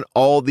hit you on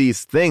all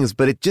these things,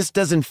 but it just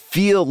doesn't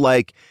feel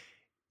like,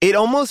 it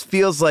almost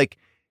feels like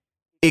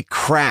it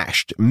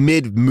crashed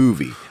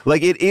mid-movie.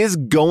 Like, it is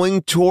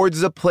going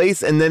towards a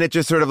place, and then it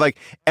just sort of like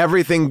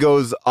everything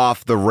goes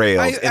off the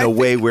rails in a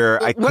way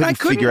where I couldn't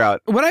figure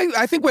out.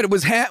 I think what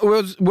was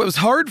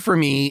hard for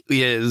me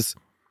is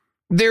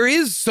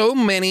there's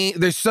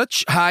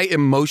such high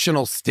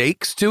emotional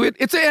stakes to it.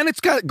 It's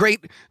got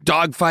great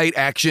dogfight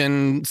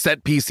action,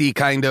 set piecey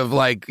kind of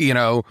like,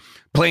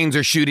 planes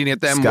are shooting at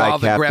them Sky while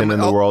the Captain in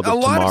the world of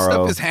tomorrow. A lot of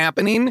stuff is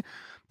happening,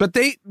 but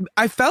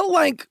I felt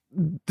like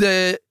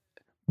the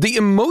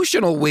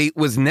emotional weight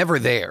was never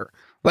there.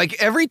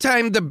 Like, every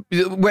time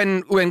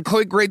when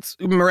Chloe Grace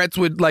Moretz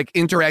would like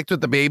interact with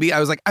the baby, I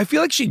was like, I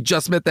feel like she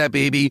just met that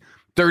baby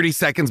 30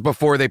 seconds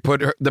before they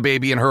put the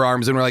baby in her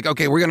arms and we're like,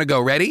 okay, we're going to go.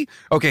 Ready?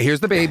 Okay, here's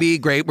the baby.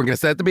 Great. We're going to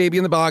set the baby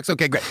in the box.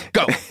 Okay, great.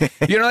 Go.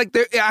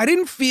 I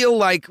didn't feel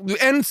like,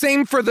 and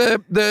same for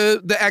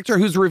the actor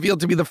who's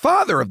revealed to be the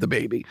father of the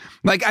baby.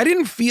 Like, I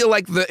didn't feel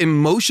like the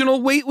emotional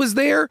weight was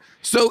there.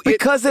 So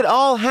because it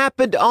all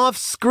happened off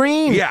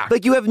screen. Yeah.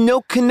 Like, you have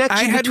no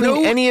connection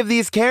between any of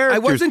these characters. I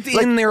wasn't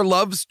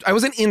I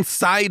wasn't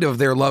inside of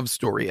their love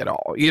story at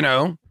all,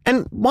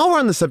 And while we're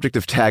on the subject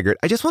of Taggart,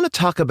 I just want to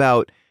talk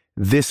about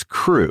this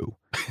crew.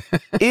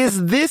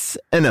 Is this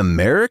an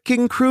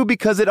American crew?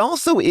 Because it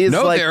also is.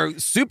 No, they're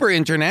super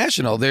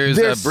international. There's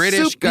a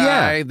British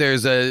guy.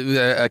 There's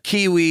a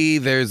Kiwi.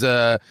 It's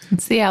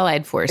the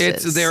Allied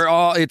Forces.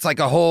 It's like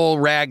a whole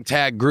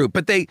ragtag group.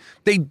 But they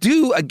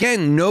do,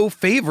 again, no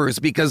favors,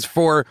 because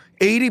for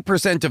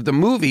 80% of the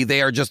movie,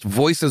 they are just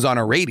voices on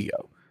a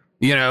radio,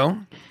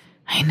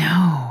 I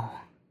know.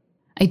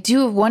 I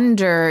do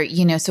wonder,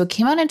 so it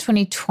came out in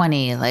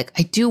 2020. Like,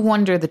 I do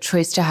wonder the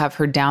choice to have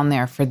her down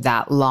there for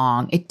that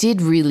long. It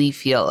did really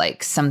feel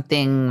like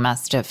something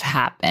must have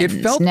happened.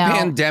 It felt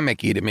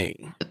pandemic-y to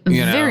me.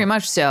 Very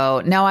much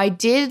so. Now, I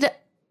did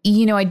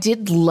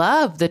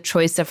love the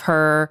choice of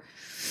her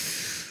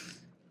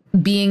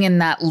being in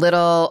that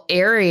little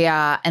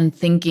area and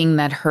thinking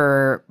that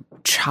her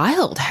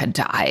child had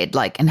died,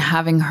 like, and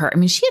having her,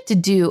 she had to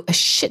do a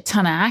shit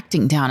ton of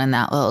acting down in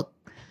that little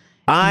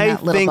I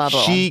think bubble.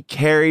 She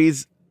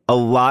carries a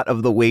lot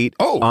of the weight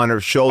on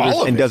her shoulders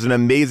and does an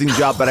amazing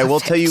job. But I will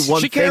tell you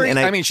one thing.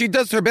 I mean, she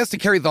does her best to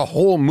carry the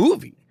whole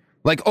movie.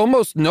 Like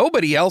almost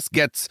nobody else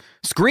gets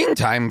screen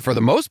time for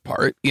the most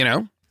part, you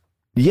know?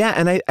 Yeah,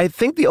 and I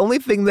think the only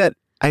thing that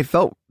I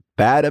felt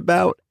bad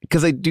about,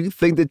 because I do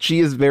think that she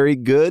is very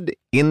good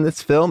in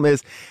this film,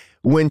 is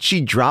when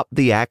she dropped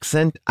the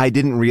accent, I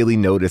didn't really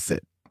notice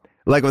it.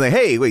 Like when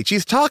hey, wait,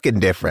 she's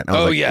talking different. I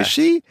was like, yeah. Is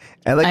she?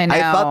 And like,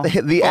 I thought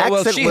the accent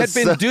well, she had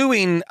been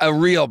doing a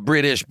real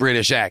British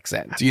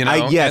accent, you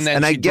know? Yes,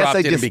 and then she dropped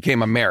it and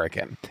became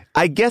American.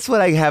 I guess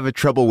what I have a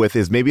trouble with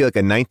is maybe like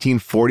a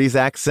 1940s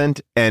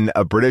accent and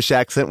a British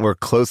accent were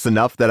close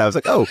enough that I was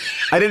like, oh,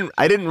 I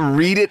didn't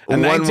read it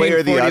one way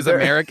or the other.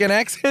 American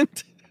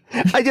accent?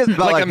 I just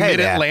felt like a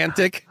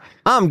mid-Atlantic.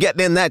 I'm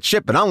getting in that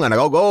ship and I'm going to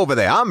go over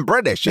there. I'm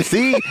British, you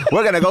see?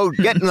 We're going to go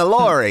get in the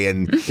lorry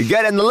and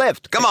get in the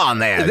lift. Come on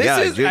there.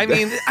 I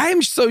mean,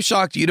 I'm so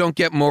shocked you don't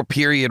get more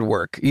period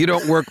work. You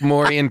don't work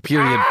more in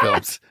period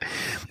films.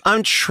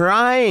 I'm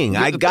trying.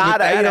 I got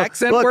it.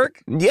 Accent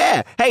work?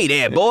 Yeah. Hey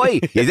there,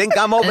 boy. You think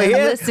I'm over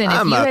here? Listen,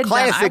 I'm a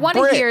classic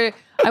Brit.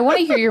 I want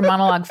to hear your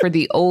monologue for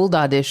the old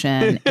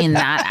audition in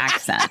that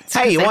accent.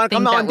 Hey, you want to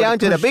come on down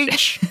to the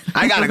beach?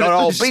 I got to go to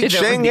old beach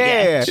thing.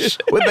 Yeah.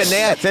 We've been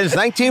there since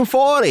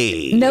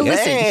 1940. No,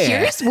 listen,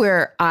 here's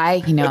where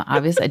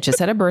obviously I just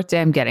had a birthday.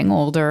 I'm getting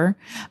older.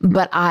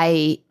 But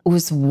I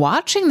was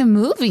watching the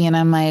movie and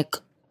I'm like,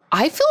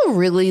 I feel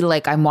really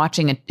like I'm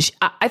watching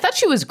I thought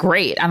she was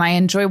great and I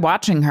enjoy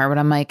watching her. But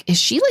I'm like, is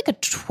she like a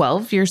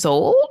 12 years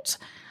old?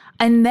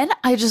 And then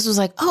I just was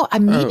like,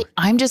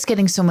 I'm just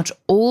getting so much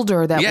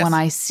older that when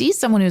I see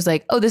someone who's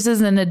like, oh, this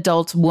is an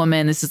adult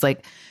woman. This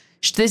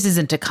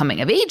isn't a coming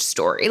of age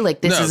story.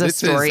 Like this is a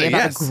story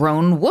about a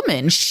grown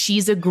woman.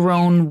 She's a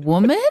grown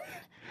woman.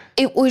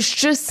 It was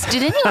just,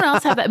 did anyone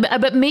else have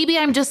that? But maybe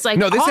I'm just like,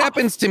 no, this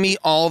happens to me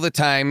all the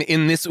time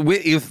in this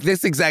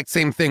exact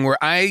same thing where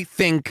I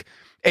think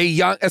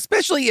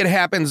especially it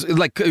happens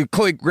like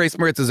Chloe Grace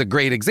Moretz is a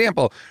great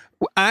example.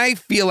 I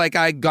feel like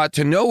I got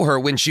to know her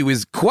when she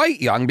was quite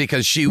young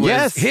because she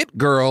was Hit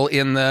Girl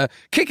in the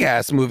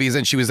Kick-Ass movies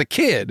and she was a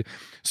kid.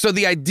 So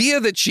the idea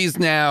that she's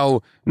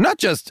now not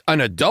just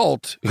an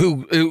adult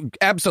who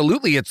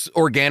absolutely it's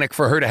organic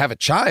for her to have a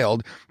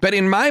child, but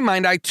in my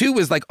mind, I too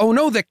was like, oh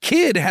no, the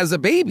kid has a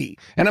baby.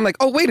 And I'm like,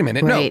 oh, wait a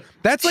minute. Right. No,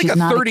 that's like a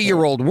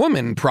 30-year-old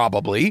woman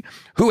probably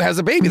who has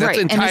a baby. That's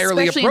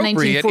entirely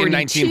appropriate in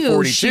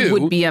 1942. She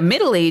would be a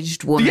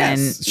middle-aged woman.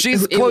 Yes,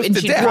 she's close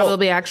to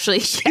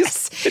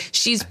death.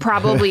 She's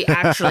probably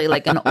actually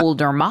like an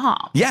older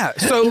mom. Yeah.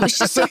 So it was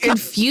just so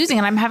confusing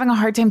and I'm having a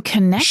hard time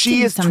connecting.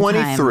 She is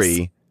sometimes.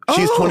 23.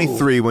 She's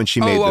 23 when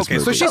she made this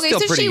movie. So she's still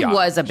pretty young. She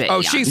was a bit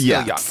young. She's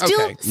still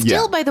young.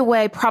 Still, by the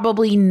way,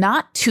 probably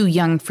not too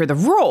young for the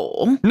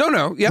role.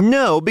 No. Yep.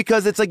 No,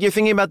 because it's like you're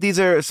thinking about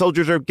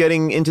soldiers are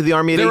getting into the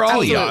army at 18. They're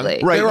all young.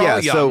 Right, They're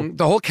all young. So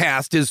the whole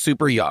cast is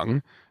super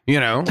young, you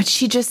know. But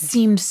she just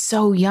seemed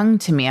so young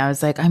to me. I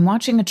was like, I'm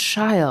watching a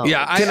child.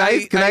 Yeah,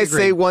 Can I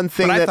say one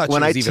thing but that I thought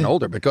when she was even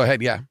older, but go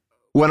ahead, yeah.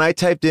 When I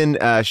typed in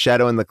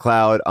Shadow in the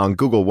Cloud on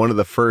Google, one of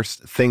the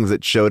first things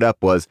that showed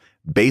up was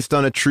based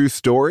on a true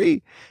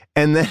story.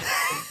 And then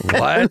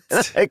what?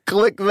 I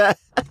clicked that.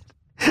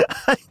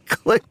 I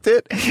clicked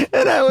it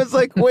and I was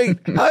like, wait,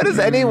 how is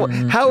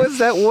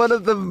that one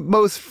of the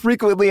most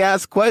frequently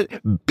asked questions?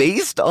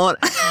 Based on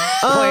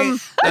I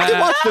did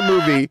watch the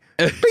movie.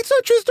 Based on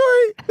a true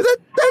story? Is that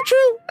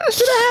true? Did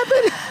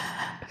it happen?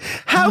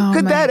 How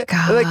could that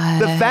God.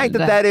 Like the fact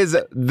that is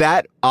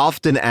that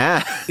often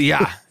asked?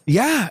 Yeah.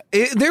 Yeah.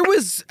 There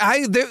was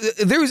I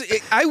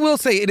will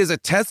say it is a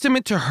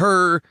testament to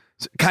her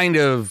kind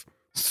of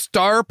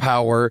star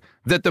power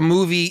that the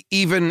movie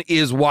even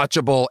is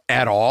watchable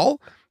at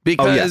all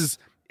because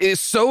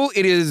so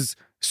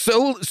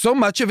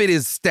much of it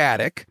is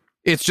static.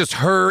 It's just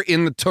her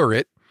in the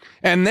turret.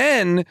 And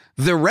then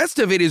the rest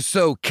of it is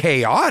so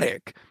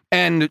chaotic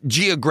and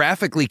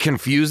geographically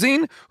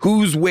confusing.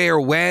 Who's where,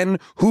 when,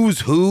 who's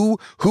who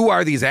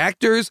are these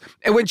actors?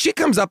 And when she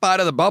comes up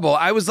out of the bubble,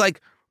 I was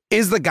like,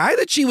 is the guy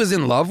that she was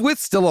in love with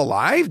still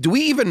alive? Do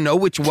we even know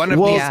which one of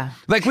these? Yeah.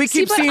 Like we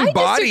keep seeing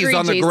bodies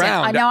on the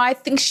ground. I know. I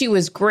think she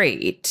was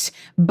great,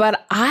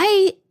 but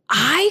I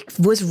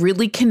was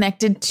really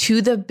connected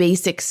to the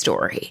basic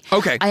story.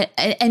 Okay.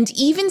 And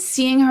even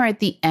seeing her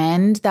at the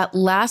end, that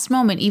last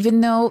moment,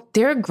 even though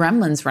there are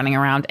gremlins running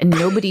around and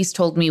nobody's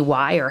told me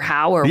why or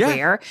how or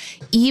where,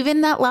 even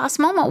that last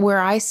moment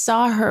where I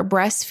saw her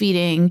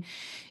breastfeeding,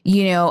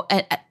 you know,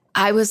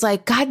 I was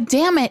like, God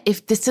damn it,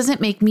 if this doesn't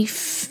make me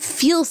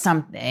feel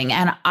something.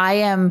 And I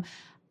am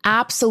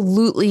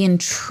absolutely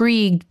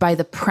intrigued by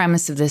the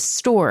premise of this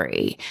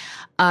story.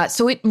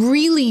 So I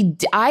really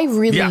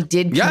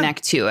did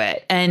connect to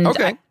it. And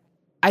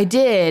I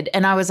did.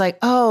 And I was like,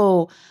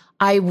 oh,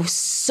 I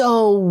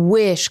so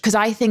wish, because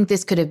I think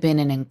this could have been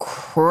an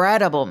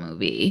incredible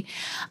movie.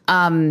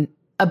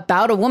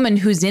 about a woman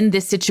who's in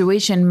this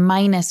situation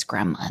minus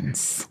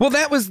gremlins. Well,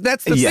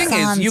 that's the thing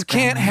is you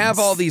can't have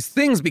all these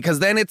things because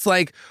then it's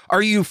like,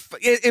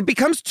 it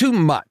becomes too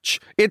much.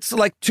 It's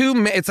like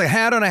it's a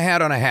hat on a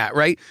hat on a hat,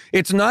 right?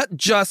 It's not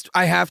just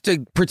I have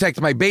to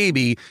protect my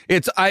baby.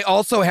 It's I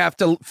also have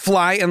to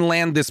fly and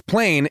land this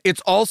plane.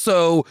 It's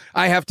also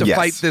I have to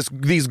fight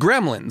these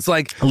gremlins.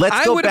 Like,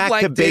 let's go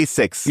back to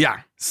basics.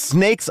 Yeah.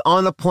 Snakes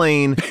on a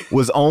plane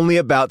was only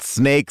about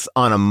snakes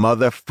on a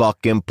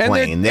motherfucking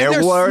plane.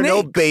 There were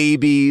no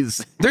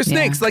babies. They're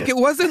snakes. Like, it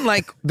wasn't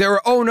like there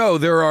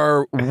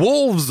are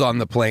wolves on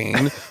the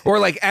plane or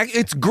like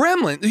it's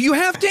gremlins. You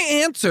have to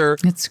answer,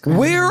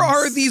 where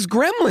are these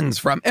gremlins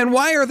from? And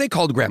why are they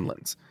called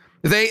gremlins?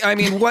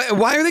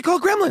 Why are they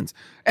called gremlins?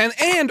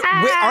 And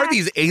are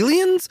these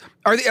aliens?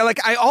 Are they like,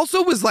 I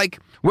also was like,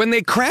 when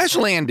they crash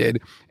landed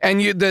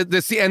and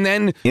and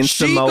then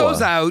she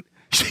goes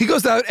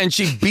out and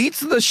she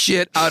beats the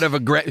shit out of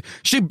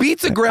she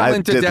beats a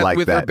gremlin to death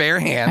with her bare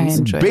hands.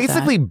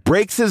 Basically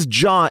breaks his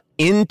jaw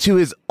into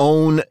his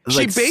own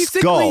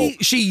skull.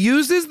 She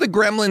uses the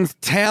gremlin's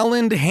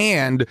taloned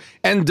hand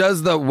and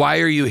does the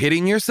 "why are you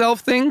hitting yourself"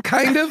 thing,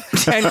 kind of,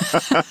 and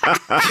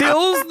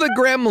kills the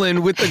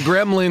gremlin with the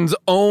gremlin's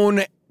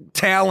own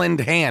taloned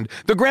hand.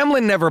 The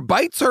gremlin never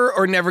bites her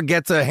or never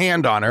gets a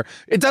hand on her.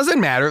 It doesn't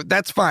matter.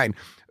 That's fine.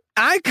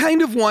 I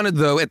kind of wanted,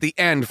 though, at the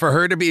end for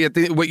her to be at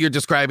what you're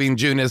describing,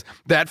 June, is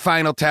that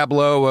final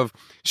tableau of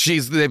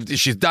she's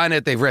done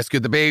it. They've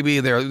rescued the baby.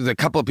 There's a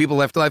couple of people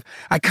left alive.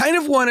 I kind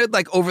of wanted,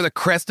 like, over the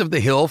crest of the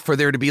hill for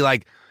there to be,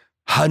 like,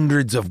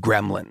 hundreds of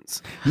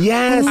gremlins.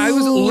 Yes.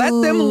 Let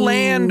them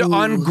land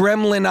on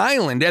Gremlin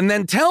Island and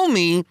then tell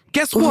me,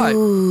 guess what?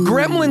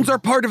 Gremlins are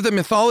part of the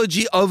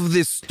mythology of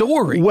this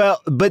story.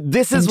 Well, but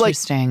this is like,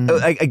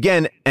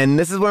 again, and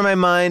this is where my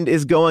mind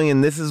is going,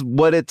 and this is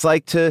what it's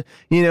like to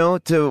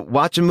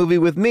watch a movie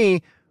with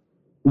me.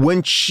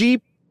 When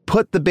she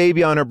put the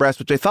baby on her breast,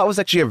 which I thought was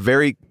actually a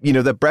very,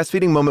 the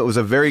breastfeeding moment was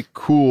a very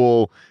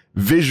cool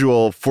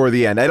visual for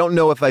the end. I don't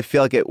know if I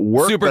feel like it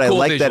worked, but cool I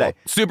like visual. that.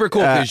 Super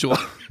cool visual.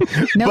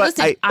 No,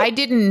 listen, I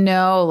didn't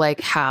know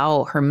like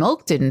how her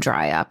milk didn't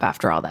dry up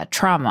after all that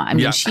trauma. I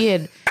mean, she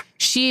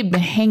had been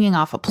hanging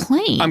off a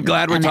plane. I'm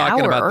glad we're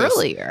talking about this.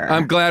 Earlier.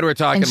 I'm glad we're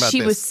talking about this.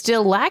 And she was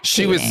still lactating.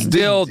 She was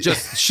still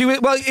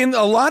well, in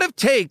a lot of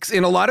takes,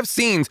 in a lot of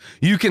scenes,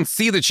 you can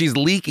see that she's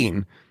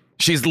leaking.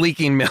 She's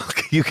leaking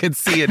milk. You can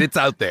see it. It's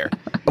out there.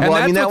 Well,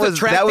 I mean, that was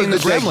the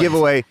dead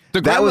giveaway.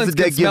 That was the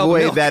dead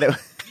giveaway that it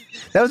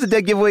That was a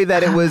dead giveaway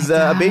that it was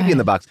a baby in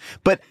the box.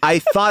 But I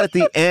thought at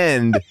the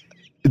end,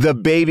 the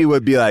baby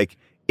would be like,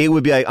 I'm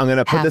going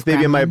to put this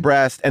baby in my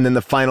breast. And then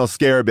the final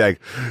scare would be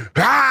like,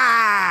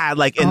 ah!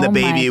 Like, and the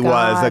baby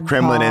was a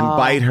Kremlin and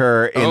bite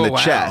her in the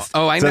chest.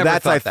 Oh, I never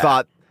thought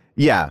that.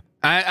 Yeah.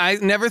 I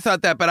never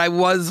thought that, but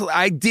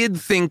I did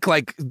think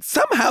like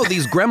somehow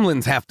these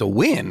gremlins have to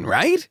win,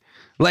 right?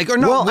 Like, or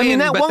not well, win, I mean,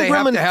 that but one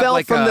gremlin fell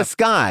like from the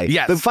sky.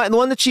 Yes. The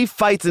one that she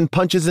fights and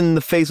punches in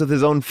the face with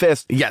his own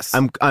fist. Yes.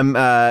 I'm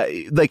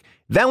like,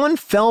 that one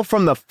fell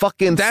from the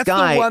fucking sky.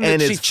 That's the one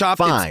that she chopped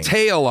fine. its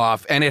tail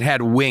off and it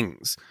had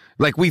wings.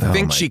 Like, we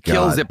think she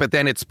kills it, but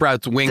then it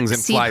sprouts wings and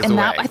flies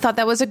away. I thought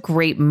that was a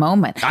great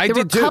moment. There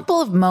were a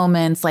couple of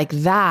moments like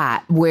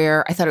that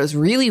where I thought it was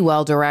really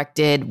well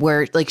directed,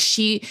 where like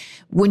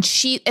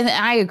and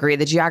I agree,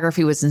 the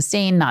geography was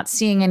insane, not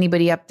seeing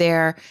anybody up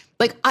there.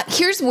 Like,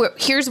 here's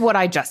what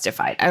I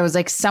justified. I was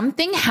like,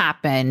 something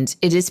happened.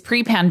 It is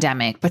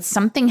pre-pandemic, but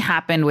something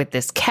happened with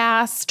this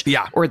cast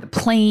or the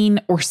plane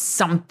or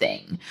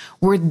something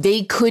where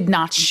they could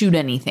not shoot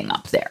anything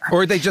up there.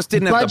 Or they just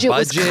didn't have the budget.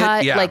 Was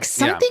cut. Yeah. Like,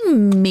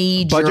 something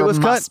major budget was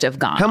must cut. have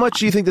gone How much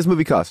do you think this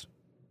movie cost?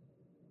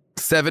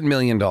 $7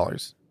 million.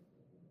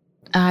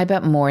 I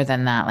bet more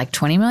than that. Like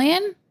 20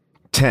 million?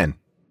 10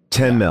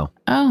 mil.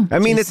 Oh, I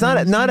mean, it's not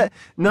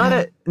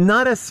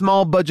a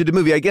small budgeted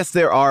movie. I guess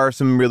there are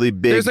some really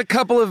big. There's a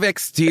couple of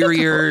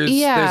exteriors.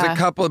 Yeah. There's a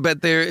couple,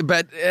 but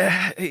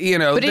you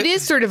know. But it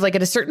is sort of like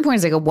at a certain point,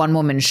 it's like a one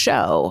woman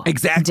show.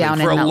 Exactly. Down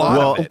for in a that lot.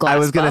 little Well, glass I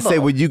was going to say,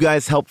 bubble. would you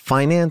guys help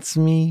finance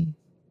me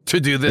to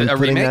do in a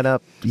putting remake? that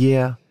up?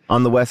 Yeah.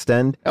 On the West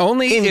End?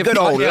 Only in if good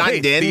old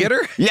London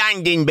theater.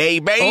 London,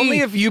 baby. Only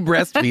if you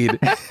breastfeed.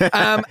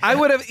 I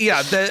would have.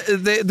 Yeah.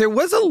 There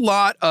was a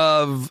lot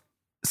of.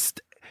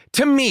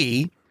 To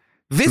me,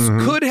 this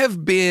could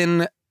have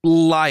been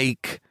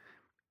like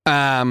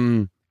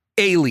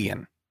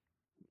Alien,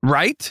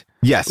 right?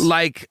 Yes.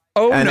 Like,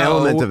 an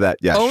element of that.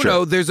 Yeah. Oh sure.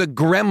 no, there's a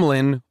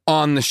gremlin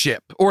on the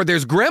ship, or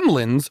there's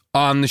gremlins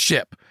on the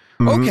ship.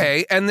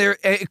 Okay, and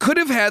it could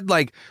have had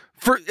like.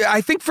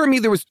 I think for me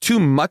there was too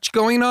much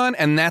going on,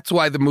 and that's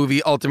why the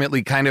movie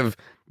ultimately kind of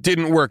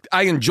didn't work.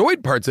 I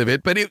enjoyed parts of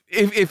it, but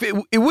if it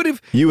would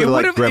have, you would have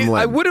liked Gremlin.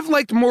 I would have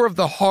liked more of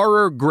the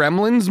horror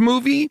Gremlins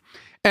movie,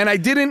 and I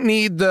didn't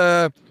need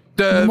the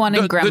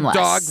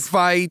dog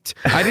fight.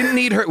 I didn't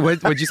need her.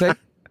 What'd you say?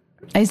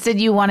 I said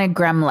you wanted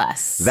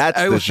Gremless.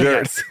 That's the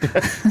shirt.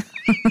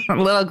 A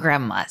little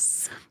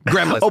Gremless.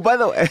 Gremless. Oh, by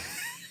the way.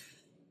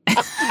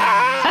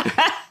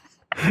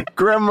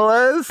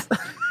 Gremless.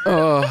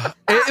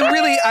 It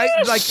really,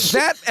 I like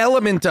that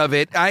element of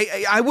it.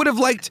 I would have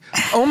liked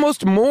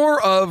almost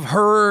more of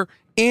her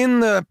in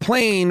the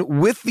plane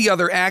with the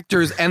other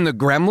actors and the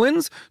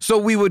gremlins, so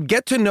we would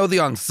get to know the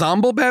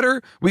ensemble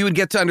better. We would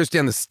get to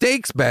understand the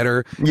stakes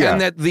better,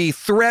 and that the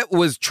threat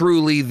was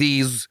truly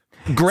these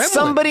gremlins.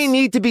 Somebody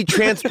need to be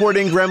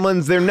transporting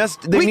gremlins. There needs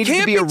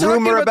to be a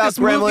rumor about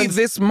gremlins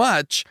this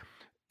much.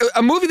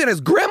 A movie that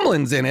has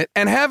gremlins in it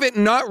and have it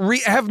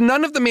have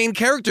none of the main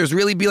characters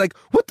really be like,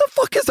 what the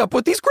fuck is up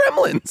with these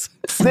gremlins?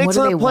 Snakes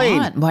on a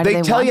plane.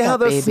 They tell you how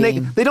those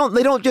snakes. They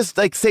don't just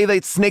like say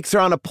that snakes are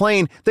on a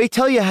plane. They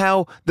tell you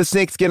how the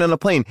snakes get on a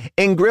plane.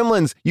 In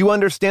Gremlins, you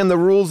understand the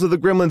rules of the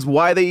gremlins,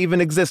 why they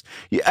even exist.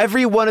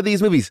 Every one of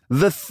these movies,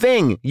 The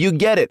Thing, you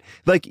get it.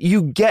 Like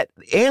you get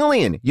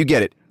Alien, you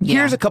get it. Yeah.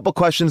 Here's a couple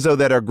questions though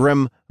that are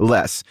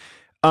grim-less.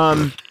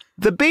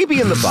 The baby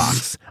in the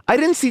box. I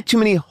didn't see too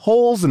many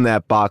holes in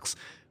that box.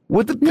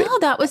 No,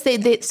 that was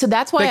so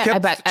that's why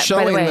by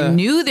the way, I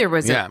knew there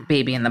was a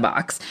baby in the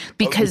box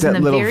because in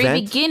the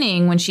very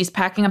beginning when she's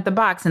packing up the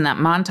box in that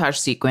montage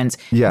sequence,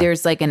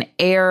 there's like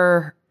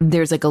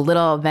there's like a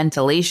little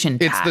ventilation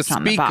patch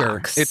on the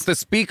box. It's the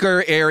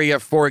speaker area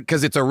for it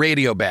because it's a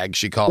radio bag,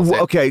 she calls it.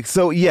 Okay,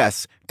 so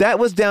yes, that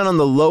was down on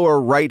the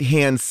lower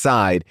right-hand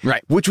side.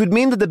 Right. Which would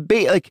mean that the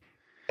baby,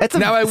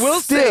 now, I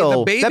will say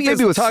the baby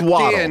is tucked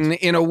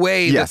in a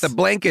way that the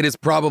blanket is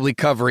probably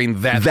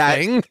covering that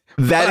thing.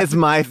 That is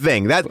my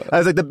thing. I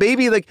was like, the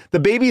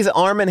baby's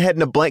arm and head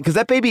in a blanket, because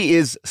that baby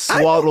is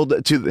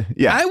swaddled to the,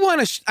 I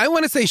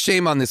want to say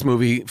shame on this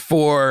movie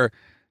for,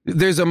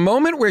 there's a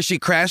moment where she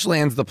crash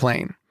lands the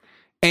plane.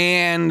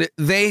 And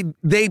they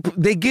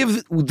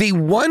give the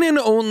one and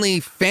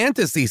only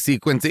fantasy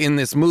sequence in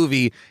this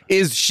movie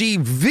is she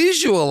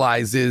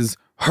visualizes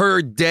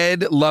her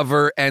dead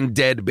lover and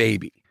dead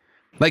baby.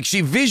 Like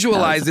she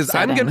visualizes,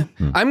 I'm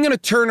gonna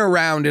turn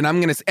around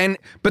and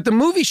but the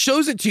movie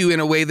shows it to you in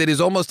a way that is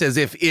almost as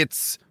if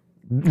it's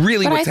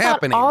really what's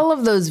happening. All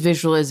of those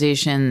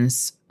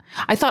visualizations,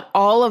 I thought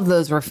all of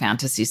those were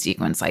fantasy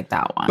sequence like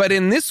that one. But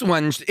in this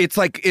one, it's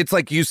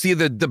like you see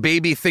the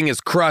baby thing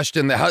is crushed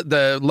and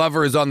the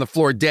lover is on the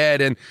floor dead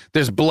and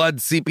there's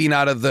blood seeping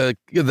out of the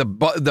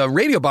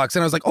radio box,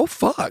 and I was like, oh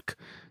fuck,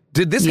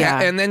 did this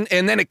happen?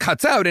 And then it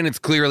cuts out and it's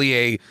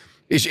clearly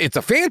it's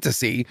a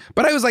fantasy,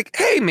 but I was like,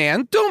 "Hey,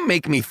 man, don't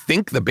make me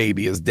think the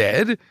baby is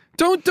dead.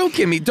 Don't do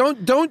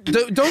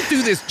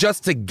this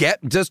just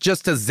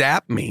to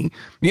zap me.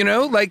 You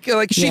know, like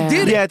she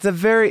did it. Yeah, it's a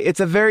very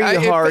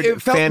hard.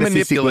 It felt fantasy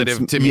manipulative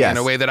sequence. to me in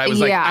a way that I was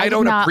like, I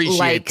don't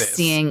appreciate this.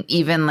 Seeing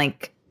even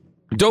like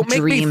don't make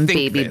dream me think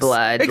baby this.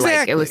 blood. Exactly.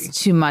 Like, it was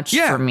too much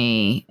for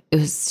me. It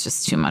was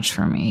just too much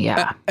for me.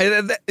 Yeah.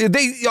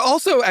 They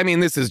also, I mean,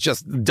 this is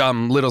just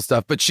dumb little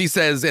stuff, but she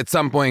says at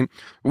some point,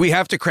 we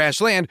have to crash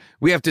land.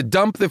 We have to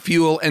dump the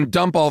fuel and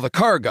dump all the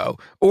cargo,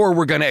 or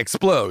we're going to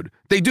explode.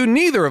 They do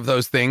neither of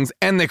those things,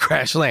 and they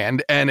crash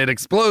land, and it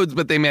explodes,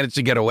 but they manage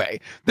to get away.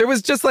 There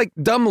was just like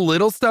dumb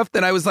little stuff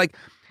that I was like,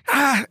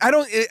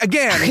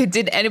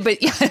 did anybody?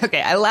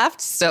 Okay, I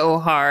laughed so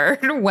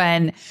hard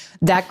when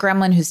that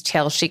gremlin whose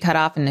tail she cut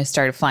off and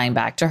started flying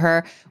back to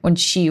her, when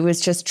she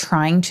was just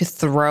trying to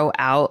throw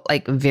out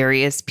like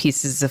various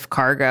pieces of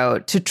cargo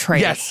to try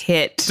to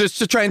hit, just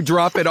to try and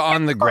drop it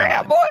on the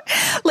ground.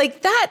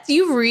 Like that,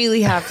 you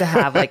really have to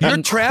have like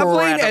you're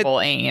traveling at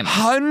aim.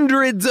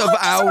 hundreds of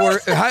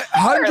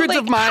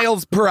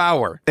miles per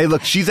hour. Hey,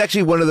 look, she's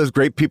actually one of those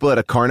great people at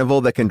a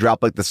carnival that can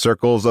drop like the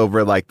circles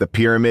over like the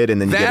pyramid,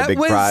 and then you get a big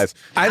prize.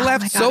 I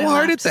laughed so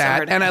hard at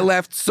that, and I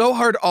laughed so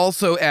hard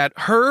also at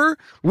her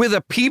with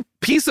a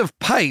piece of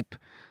pipe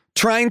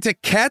trying to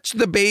catch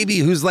the baby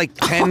who's like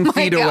 10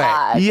 feet away.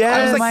 Yeah,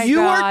 I was like, you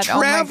are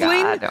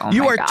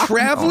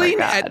traveling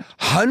at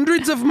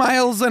hundreds of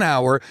miles an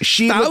hour,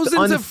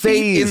 thousands of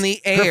feet in the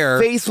air.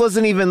 Her face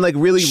wasn't even like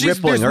really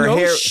rippling. There's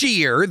no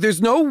shear.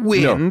 There's no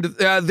wind.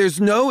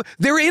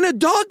 They're in a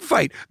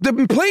dogfight.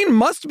 The plane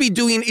must be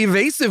doing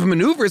evasive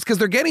maneuvers because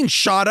they're getting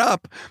shot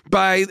up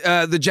by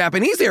the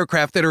Japanese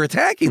aircraft that are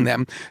attacking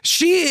them.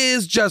 She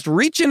is just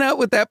reaching out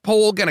with that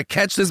pole, gonna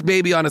catch this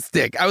baby on a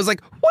stick. I was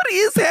like, what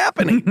is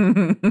happening?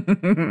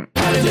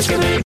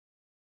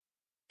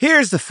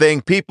 Here's the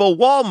thing, people.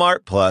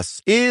 Walmart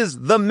Plus is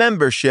the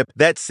membership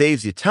that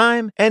saves you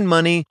time and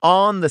money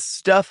on the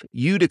stuff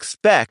you'd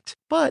expect,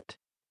 but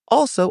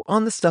also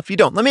on the stuff you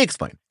don't. Let me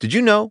explain. Did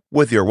you know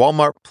with your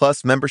Walmart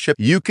Plus membership,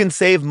 you can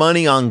save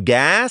money on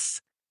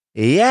gas?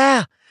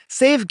 Yeah.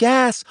 Save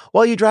gas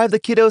while you drive the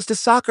kiddos to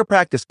soccer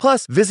practice,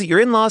 plus visit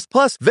your in-laws,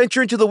 plus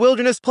venture into the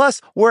wilderness,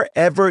 plus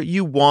wherever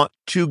you want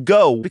to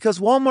go. Because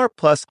Walmart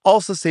Plus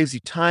also saves you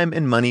time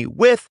and money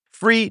with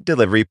free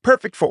delivery,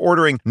 perfect for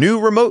ordering new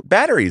remote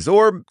batteries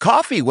or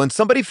coffee when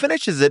somebody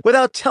finishes it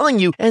without telling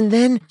you, and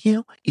then,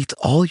 eats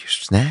all your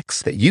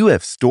snacks that you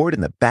have stored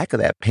in the back of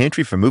that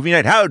pantry for movie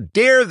night. How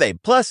dare they?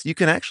 Plus, you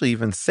can actually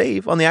even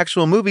save on the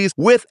actual movies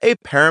with a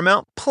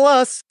Paramount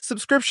Plus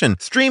subscription.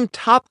 Stream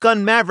Top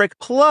Gun Maverick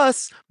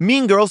plus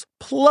Mean Girls,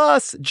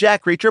 plus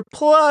Jack Reacher,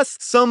 plus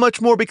so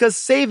much more, because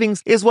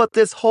savings is what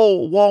this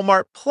whole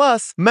Walmart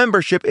Plus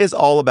membership is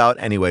all about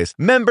anyways.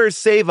 Members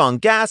save on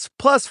gas,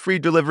 plus free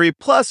delivery,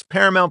 plus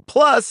Paramount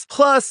Plus,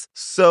 plus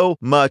so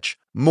much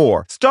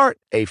more. Start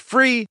a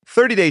free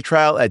 30-day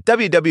trial at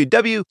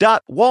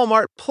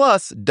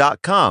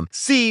www.walmartplus.com.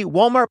 See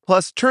Walmart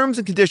Plus terms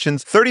and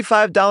conditions,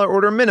 $35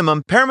 order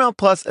minimum, Paramount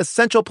Plus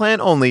essential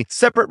plan only,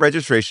 separate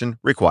registration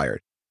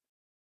required.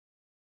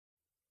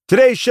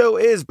 Today's show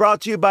is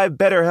brought to you by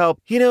BetterHelp.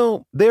 You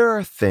know, there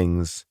are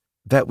things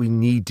that we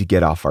need to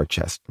get off our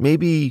chest.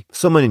 Maybe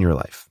someone in your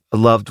life, a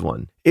loved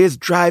one, is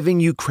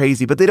driving you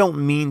crazy, but they don't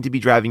mean to be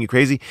driving you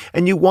crazy.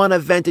 And you want to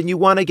vent and you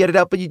want to get it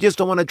out, but you just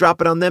don't want to drop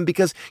it on them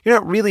because you're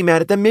not really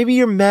mad at them. Maybe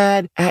you're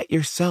mad at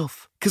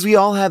yourself. Because we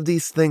all have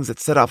these things that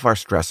set off our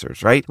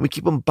stressors, right? We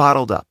keep them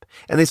bottled up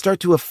and they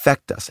start to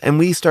affect us. And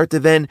we start to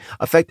then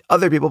affect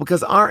other people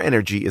because our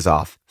energy is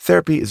off.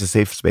 Therapy is a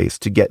safe space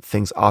to get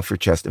things off your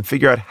chest and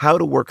figure out how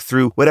to work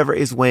through whatever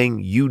is weighing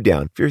you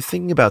down. If you're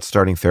thinking about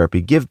starting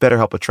therapy, give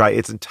BetterHelp a try.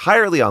 It's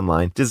entirely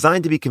online,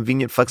 designed to be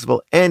convenient,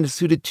 flexible, and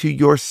suited to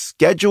your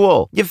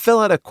schedule. You fill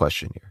out a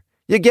questionnaire,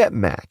 you get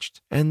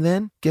matched, and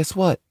then guess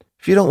what?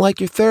 If you don't like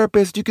your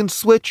therapist, you can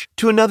switch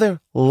to another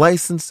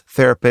licensed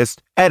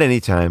therapist at any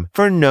time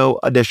for no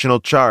additional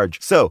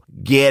charge. So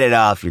get it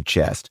off your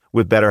chest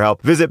with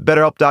BetterHelp. Visit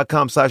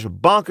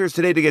BetterHelp.com/bonkers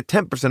today to get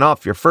 10%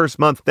 off your first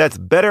month. That's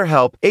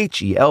BetterHelp,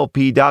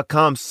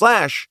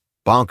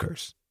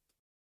 HELP.com/bonkers.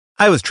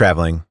 I was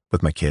traveling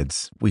with my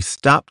kids. We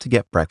stopped to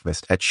get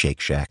breakfast at Shake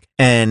Shack.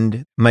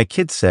 And my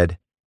kids said,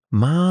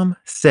 Mom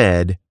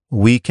said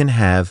we can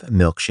have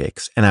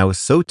milkshakes. And I was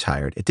so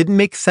tired. It didn't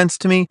make sense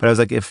to me, but I was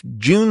like, if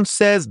June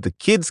says the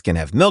kids can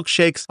have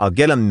milkshakes, I'll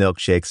get them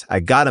milkshakes. I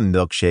got them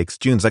milkshakes.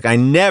 June's like, I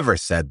never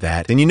said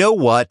that. And you know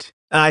what?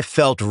 I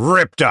felt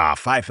ripped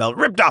off. I felt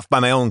ripped off by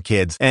my own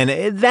kids.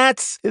 And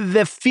that's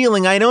the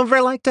feeling I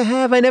never like to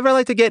have. I never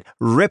like to get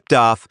ripped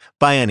off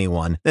by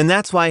anyone. And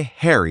that's why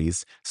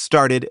Harry's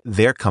started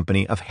their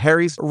company of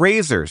Harry's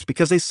Razors,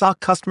 because they saw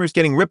customers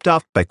getting ripped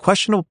off by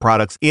questionable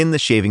products in the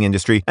shaving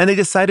industry, and they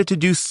decided to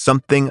do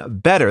something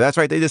better. That's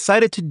right. They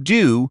decided to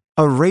do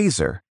a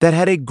razor that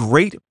had a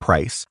great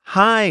price,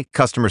 high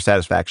customer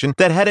satisfaction,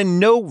 that had a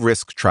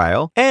no-risk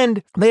trial,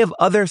 and they have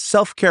other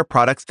self-care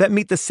products that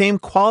meet the same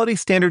quality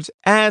standards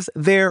as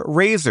their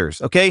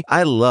razors, okay?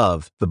 I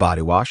love the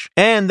body wash,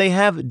 and they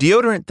have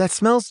deodorant that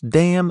smells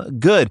damn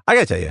good. I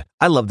gotta tell you,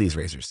 I love these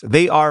razors.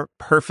 They are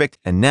perfect,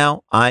 and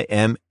now I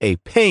am a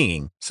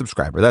paying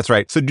subscriber. That's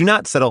right. So do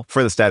not settle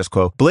for the status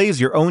quo.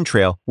 Blaze your own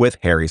trail with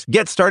Harry's.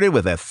 Get started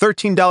with a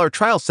 $13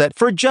 trial set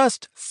for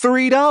just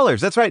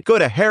 $3. That's right. Go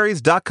to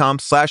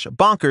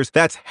harrys.com/bonkers.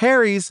 That's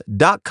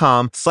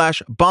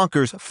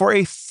harrys.com/bonkers for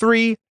a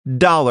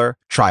 $3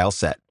 trial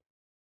set.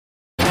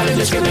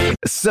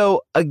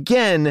 So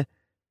again,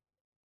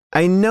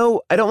 I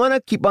know I don't want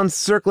to keep on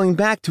circling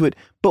back to it,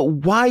 but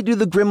why do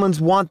the Gremlins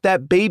want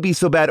that baby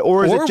so bad?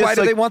 Or is it just why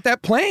do they want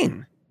that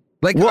plane?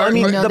 Like, well, I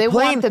mean, no, they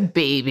want the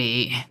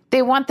baby.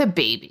 They want the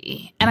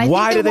baby. And I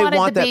think they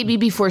wanted the baby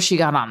before she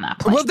got on that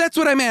plane. Well, that's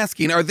what I'm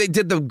asking.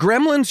 Did the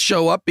Gremlins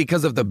show up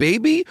because of the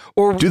baby?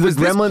 Or do the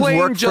Gremlins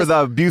work for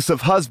the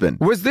abusive husband?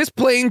 Was this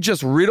plane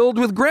just riddled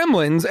with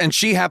gremlins and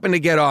she happened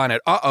to get on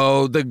it?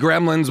 Uh-oh, the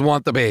Gremlins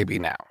want the baby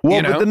now.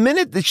 Well, but the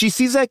minute that she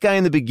sees that guy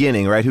in the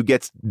beginning, right, who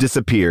gets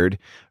disappeared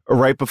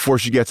right before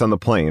she gets on the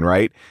plane,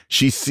 right?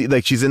 She's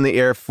in the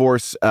Air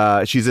Force,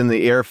 she's in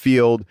the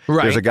airfield.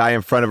 Right. There's a guy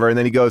in front of her, and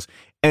then he goes,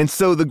 and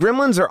so the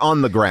Gremlins are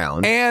on the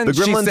ground. And the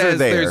Gremlins she says are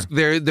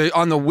there. They're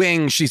on the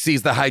wing. She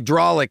sees the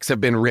hydraulics have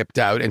been ripped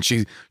out, and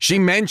she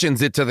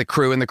mentions it to the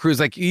crew, and the crew's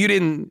like, "You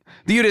didn't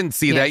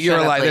see that? You're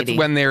alive." That's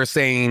when they're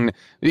saying,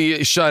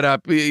 "Shut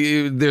up!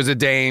 There's a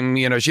dame.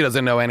 She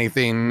doesn't know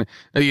anything.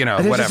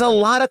 There's just a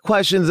lot of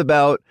questions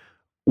about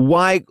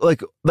why,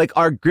 like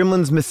are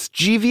Gremlins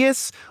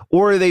mischievous,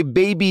 or are they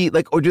baby,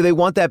 or do they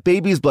want that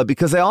baby's blood?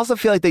 Because I also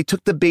feel like they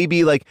took the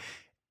baby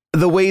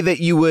the way that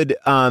you would be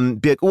like, I'm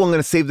going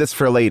to save this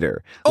for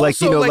later. Why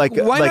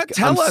not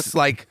tell us,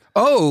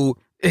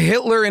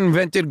 Hitler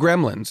invented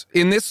gremlins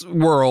in this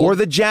world. Or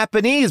the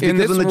Japanese,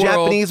 because when the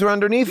Japanese were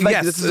underneath.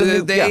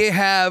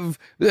 Have,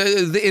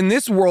 in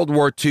this World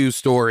War II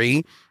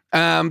story,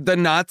 the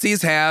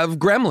Nazis have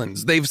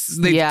gremlins. They've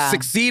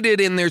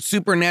succeeded in their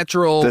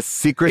supernatural, the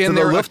secrets of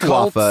the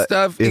Luftwaffe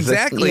stuff.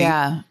 Exactly.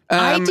 Yeah.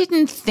 I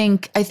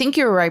think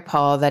you're right,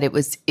 Paul, that it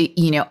was,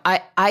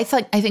 I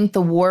think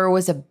the war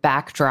was a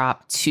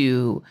backdrop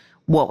to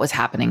what was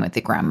happening with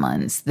the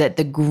gremlins, that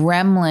the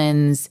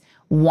gremlins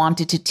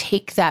wanted to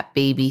take that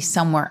baby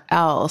somewhere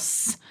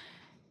else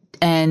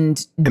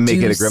and make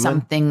do it a gremlin?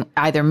 Something,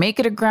 either make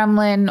it a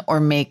gremlin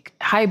or make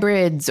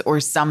hybrids or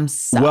some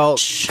such. Well,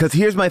 because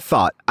here's my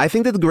thought. I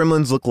think that the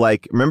gremlins look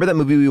like, remember that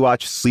movie we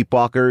watched,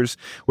 Sleepwalkers,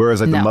 where it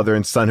was the mother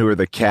and son who were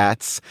the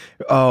cats?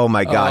 Oh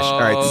my gosh.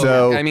 All right,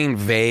 so. I mean,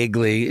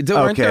 vaguely.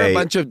 Weren't there a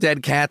bunch of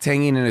dead cats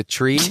hanging in a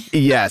tree?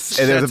 Yes,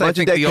 and there's a bunch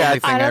of dead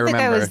cats. I don't think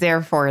I was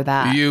there for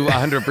that. You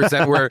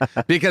 100% were,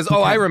 because,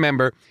 I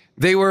remember.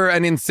 They were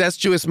an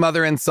incestuous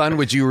mother and son,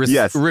 which you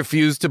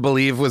refused to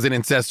believe was an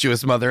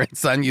incestuous mother and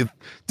son.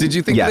 Did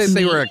you think that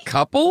they were a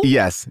couple?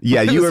 Yes.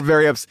 Yeah, you were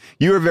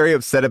very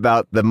upset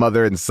about the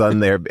mother and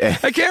son there.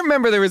 I can't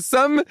remember. There was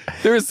some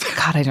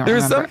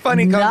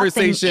funny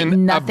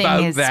conversation nothing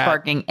about is that.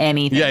 sparking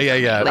anything.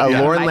 Yeah.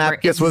 Lauren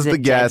Lapkus was the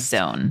guest.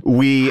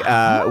 We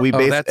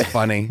that's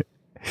funny.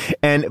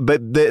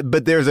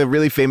 But there's a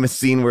really famous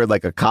scene where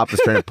like a cop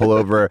is trying to pull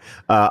over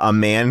a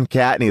man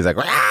cat, and he's like,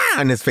 "Rah!"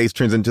 and his face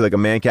turns into like a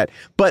man cat.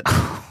 But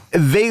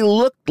they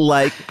look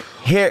like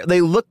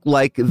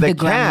the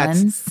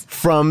cats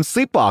from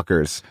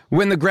Sleepwalkers.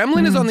 When the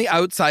gremlin is on the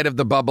outside of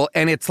the bubble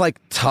and its like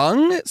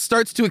tongue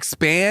starts to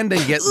expand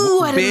and get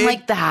Ooh, big, I didn't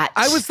like that.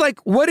 I was like,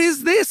 what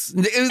is this?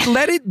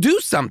 Let it do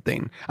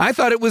something. I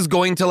thought it was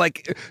going to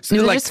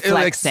just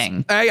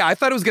flexing. I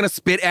thought it was going to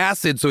spit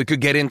acid so it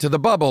could get into the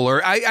bubble,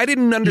 or I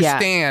didn't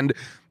understand.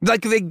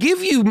 Like they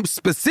give you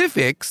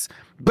specifics,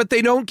 but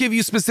they don't give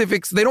you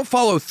specifics. They don't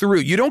follow through.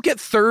 You don't get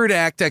third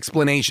act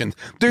explanations.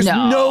 There's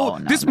no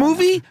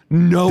exposition.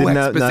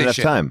 Not enough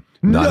time.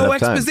 No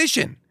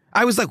exposition.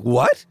 I was like,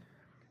 what?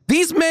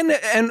 These men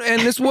and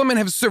this woman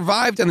have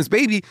survived, and this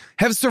baby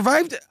have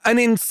survived an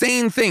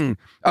insane thing.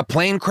 A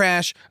plane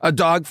crash, a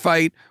dog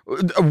fight,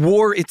 a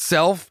war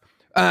itself,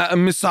 a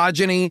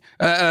misogyny,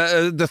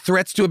 the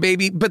threats to a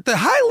baby. But the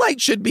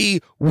highlight should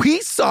be we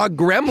saw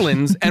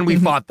gremlins and we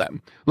fought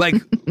them. Like,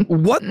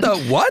 what the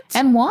what?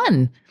 And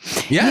won.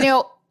 Yeah. You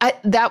know,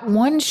 that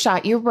one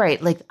shot, you're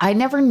right. Like, I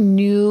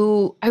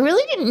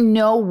really didn't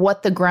know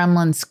what the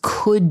gremlins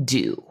could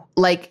do.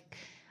 Like,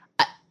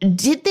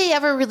 did they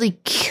ever really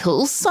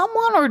kill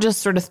someone or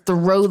just sort of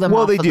throw them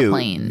off of the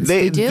planes?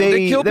 They do?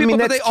 They kill people,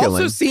 but they killing.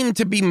 also seem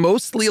to be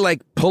mostly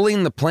like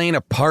pulling the plane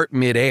apart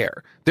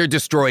midair. They're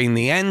destroying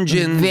the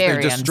engines.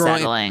 Very they're destroying.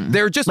 Unsettling.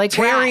 They're just like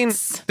tearing.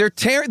 Rats. They're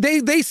tearing.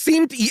 They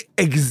seem to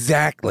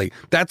exactly.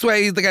 That's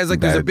why the guy's like,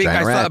 "There's a big.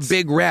 I saw a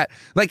big rat."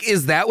 Like,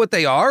 is that what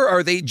they are?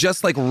 Are they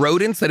just like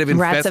rodents that have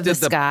infested rats of the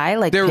sky,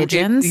 like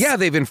pigeons?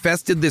 They've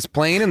infested this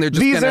plane, and they're just.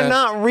 These are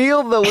not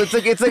real though. It's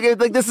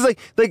like this is like.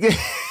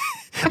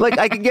 Like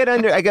I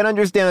can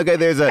understand. Okay,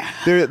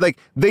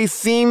 they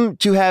seem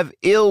to have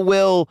ill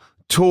will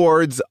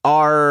towards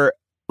our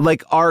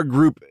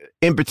group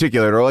in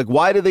particular, or like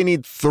why do they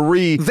need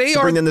three to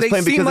bring in this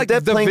plane? Seem because like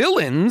the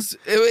villains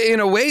in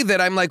a way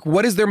that I'm like,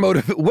 what is their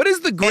motive? What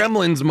is the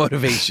gremlins'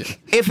 motivation?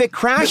 If it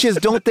crashes,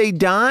 don't they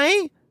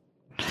die?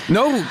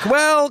 No,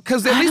 well,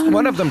 because at least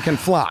one of them can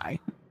fly.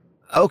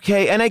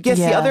 Okay, and I guess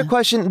the other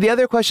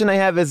question I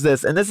have is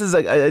this, and this is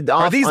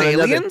are these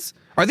aliens?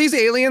 Are these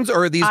aliens,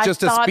 or are these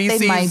just a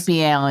species? They might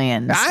be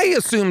aliens. I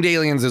assumed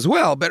aliens as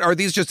well, but are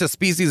these just a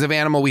species of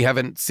animal we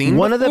haven't seen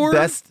One before?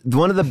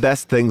 One of the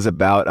best things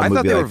about a movie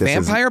like this I thought they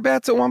were vampire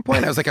bats at one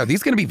point. I was like, are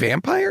these going to be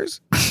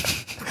vampires?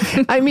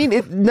 I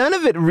mean, none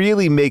of it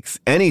really makes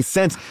any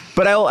sense.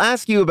 But I will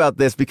ask you about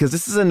this because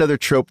this is another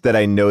trope that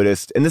I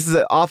noticed, and this is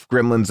off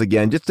Gremlins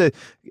again, just to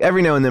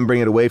every now and then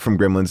bring it away from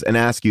Gremlins and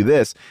ask you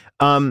this.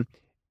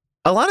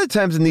 A lot of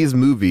times in these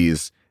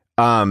movies,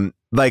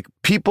 like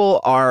people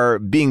are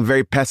being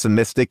very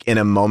pessimistic in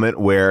a moment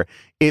where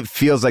it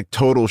feels like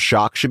total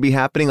shock should be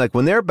happening. Like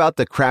when they're about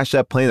to crash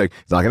that plane, like,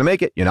 it's not going to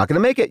make it. You're not going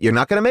to make it. You're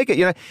not going to make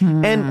it.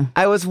 And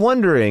I was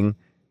wondering,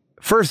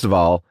 first of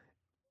all,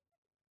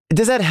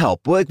 does that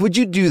help? Like, would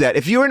you do that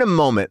if you were in a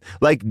moment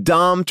like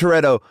Dom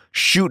Toretto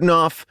shooting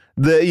off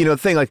the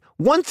thing? Like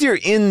once you're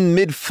in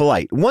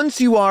mid-flight,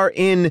 once you are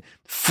in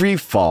free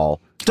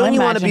fall, don't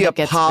you want to be a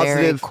positive?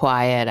 Very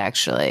quiet,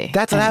 actually.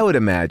 That's what I would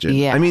imagine.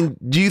 Yeah. I mean,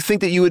 do you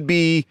think that you would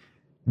be,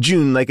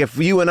 June, like if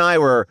you and I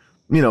were,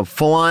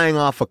 flying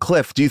off a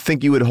cliff, do you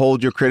think you would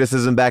hold your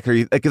criticism back?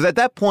 Or because at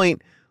that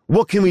point,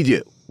 what can we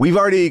do? We've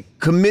already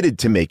committed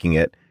to making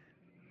it.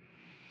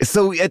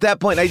 So at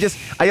that point,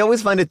 I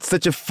always find it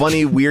such a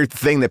funny, weird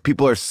thing that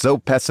people are so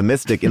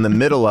pessimistic in the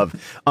middle of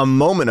a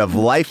moment of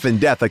life and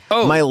death. Like,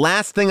 my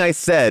last thing I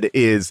said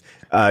is,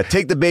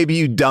 take the baby,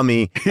 you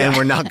dummy, and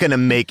we're not going to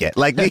make it.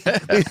 Like,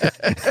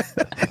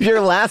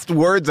 your last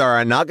words are,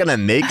 I'm not going to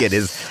make it,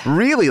 is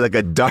really like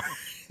a dark...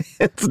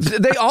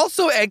 They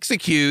also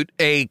execute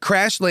a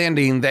crash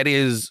landing that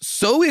is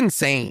so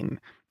insane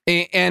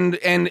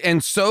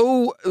and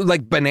so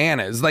like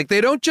bananas. Like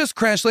they don't just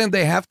crash land,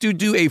 they have to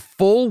do a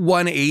full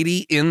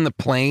 180 in the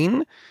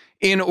plane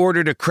in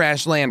order to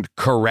crash land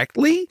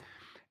correctly.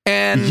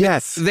 And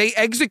yes, they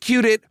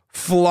execute it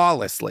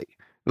flawlessly.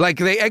 Like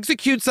they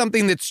execute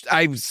something that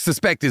I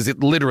suspect is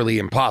literally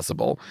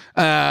impossible,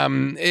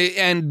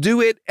 and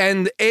do it.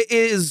 And it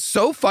is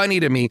so funny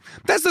to me.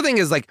 That's the thing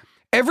is like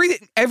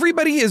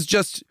everybody is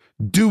just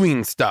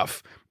doing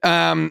stuff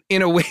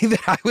in a way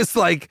that I was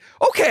like,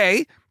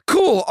 okay,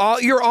 cool.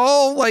 You're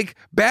all like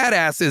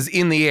badasses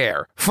in the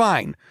air.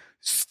 Fine.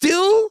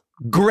 Still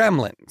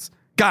gremlins.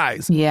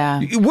 Guys,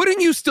 yeah. Wouldn't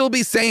you still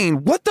be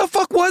saying, what the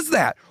fuck was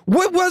that?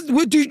 What was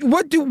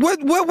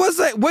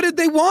that? What did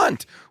they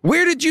want?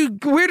 Where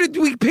did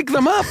we pick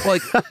them up?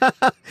 Like,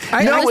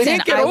 I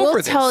can't get over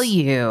this.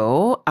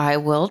 I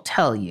will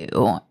tell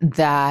you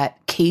that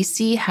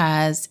Casey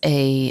has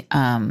a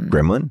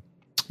gremlin.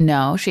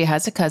 No, she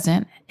has a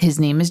cousin. His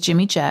name is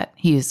Jimmy Jett.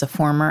 He is a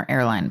former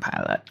airline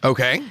pilot.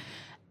 Okay.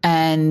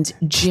 And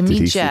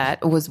Jimmy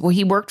Jett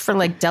he worked for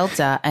like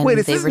Delta. And wait,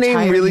 is his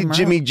name really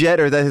Jimmy Jett,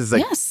 or that is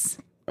like? Yes.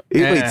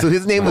 Wait, so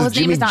his name was Jimmy Jett? His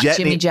name is not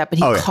Jimmy Jett, but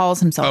he calls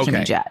himself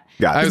Jimmy Jett.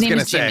 Got it. I was going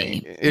to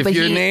say, if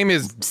your name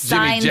is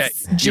Jimmy Jett,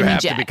 you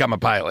have to become a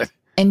pilot.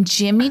 And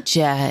Jimmy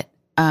Jett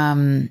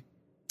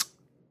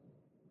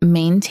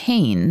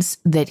maintains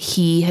that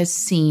he has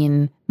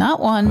seen not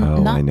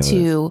one, not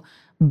two,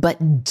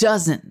 but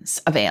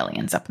dozens of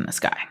aliens up in the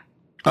sky.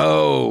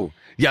 Oh,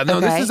 yeah. No,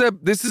 Okay.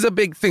 this is a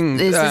big thing.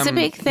 This is a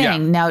big thing. Yeah.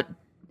 Now,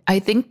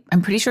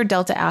 I'm pretty sure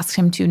Delta asked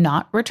him to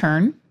not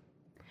return.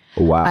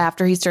 Wow.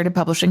 After he started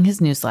publishing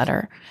his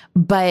newsletter.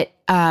 But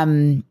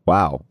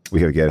wow. We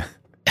gotta get it.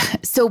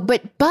 So,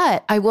 but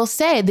I will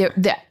say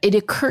that it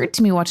occurred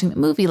to me watching the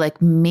movie,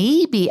 like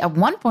maybe at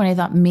one point I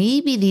thought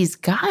maybe these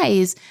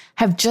guys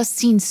have just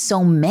seen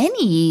so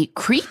many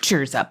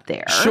creatures up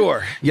there.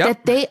 Sure. Yep.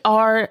 That they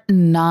are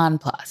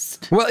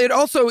nonplussed. Well,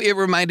 it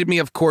reminded me,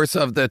 of course,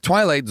 of the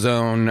Twilight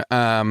Zone,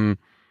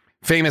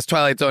 famous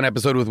Twilight Zone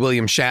episode with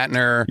William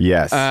Shatner.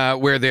 Yes.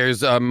 Where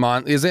there's a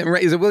is it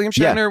William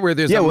Shatner? Yeah. Where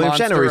there's Yeah, a William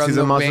monster Shatner on sees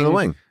the a monster on the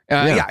wing.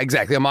 Yeah,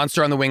 exactly. A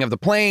monster on the wing of the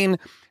plane.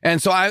 And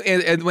so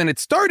and when it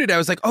started, I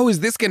was like, oh,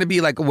 is this going to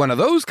be like one of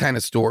those kind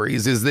of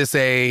stories? Is this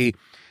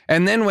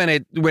and then when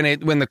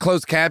the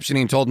closed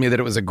captioning told me that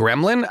it was a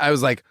gremlin, I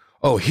was like,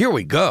 oh, here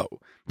we go.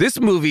 This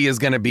movie is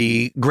going to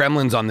be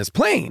gremlins on this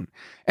plane.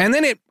 And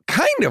then it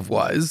kind of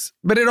was,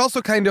 but it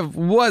also kind of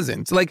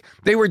wasn't. Like,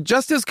 they were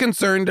just as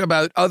concerned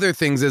about other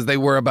things as they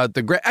were about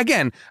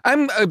again,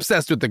 I'm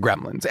obsessed with the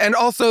gremlins. And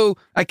also,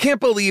 I can't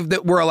believe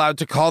that we're allowed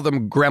to call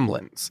them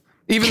gremlins.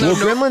 Even though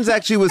Gremlins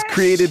actually was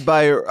created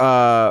by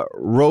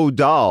Roald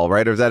Dahl,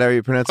 right? Or is that how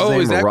you pronounce his name?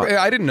 Is that?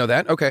 I didn't know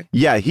that. Okay.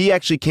 Yeah, he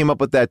actually came up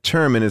with that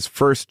term in his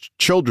first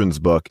children's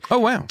book. Oh,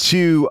 wow.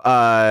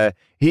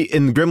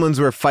 Gremlins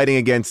were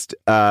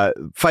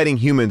fighting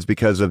humans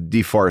because of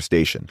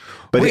deforestation.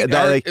 But he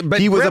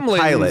was Gremlins,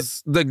 a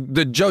pilot.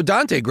 The Joe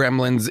Dante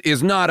Gremlins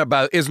is not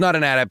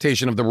an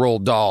adaptation of the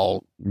Roald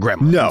Dahl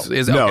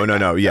Gremlins.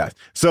 No. Yeah.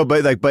 So,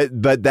 but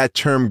that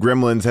term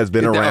Gremlins has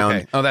been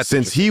around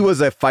since he was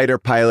a fighter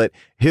pilot.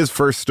 His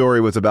first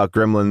story was about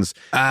gremlins,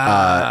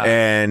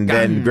 and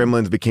then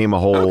gremlins became a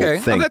whole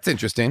thing. Oh, that's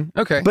interesting.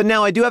 Okay. But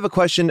now I do have a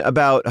question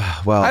about,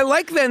 I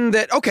like then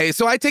that,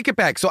 so I take it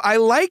back. So I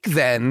like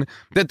then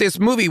that this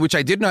movie, which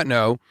I did not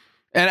know,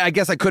 and I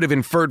guess I could have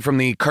inferred from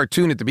the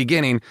cartoon at the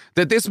beginning,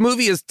 that this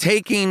movie is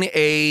taking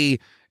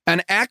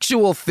an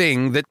actual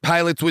thing that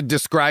pilots would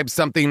describe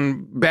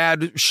something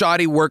bad,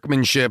 shoddy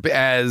workmanship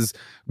as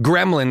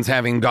gremlins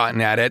having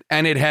gotten at it.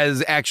 And it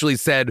has actually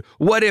said,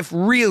 what if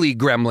really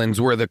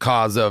gremlins were the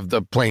cause of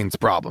the plane's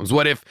problems?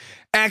 What if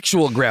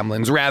actual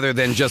gremlins rather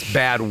than just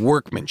bad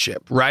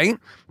workmanship, right?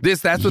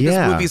 That's what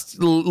this movie's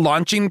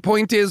launching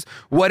point is.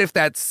 What if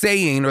that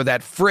saying or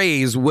that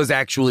phrase was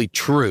actually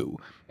true?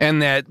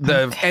 And that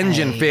the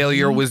engine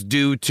failure was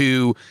due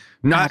to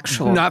not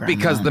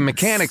because the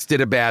mechanics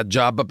did a bad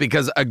job, but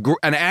because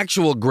an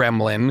actual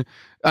gremlin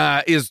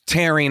is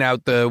tearing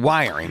out the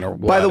wiring or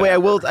whatever. By the way, I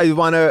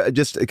want to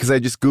just, because I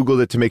just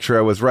Googled it to make sure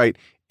I was right.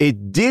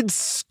 It did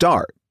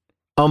start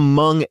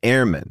among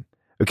airmen.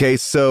 Okay,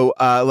 so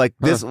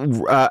this,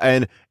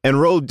 and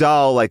Roald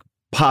Dahl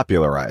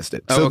popularized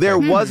it. So there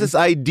was this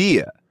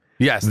idea.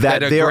 Yes, that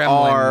there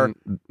are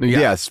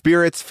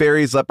spirits,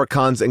 fairies,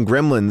 leprechauns, and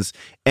gremlins,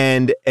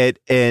 and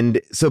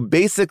so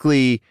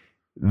basically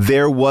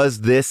there was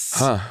this,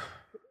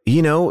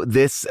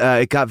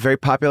 it got very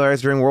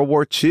popularized during World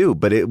War II,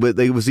 but it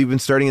was even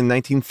starting in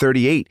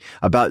 1938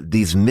 about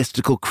these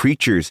mystical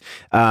creatures,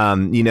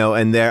 and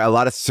a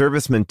lot of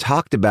servicemen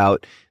talked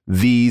about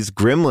these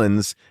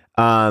gremlins.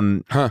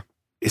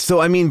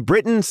 So I mean,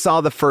 Britain saw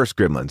the first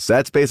gremlins.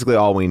 That's basically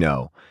all we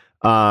know.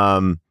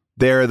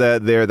 They're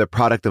the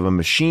product of a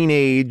machine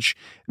age.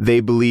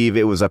 They believe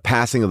it was a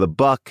passing of the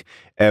buck,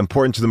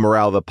 important to the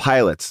morale of the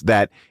pilots,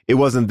 that it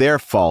wasn't their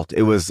fault.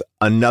 It was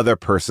another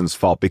person's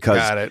fault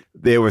because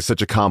they were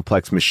such a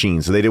complex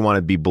machine. So they didn't want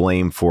to be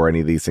blamed for any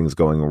of these things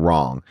going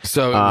wrong.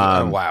 So,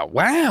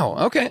 wow.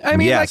 Okay. I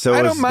mean, I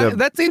don't mind.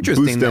 That's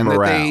interesting then,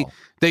 that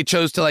they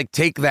chose to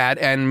take that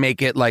and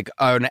make it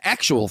an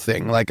actual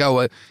thing,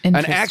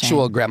 an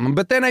actual gremlin.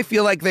 But then I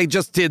feel like they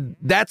just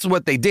that's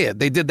what they did.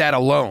 They did that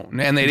alone.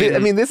 And they didn't. I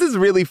mean, this is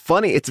really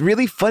funny. It's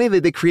really funny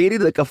that they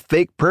created a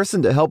fake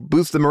person to help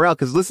boost the morale.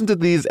 Because listen to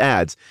these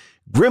ads.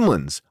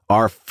 Gremlins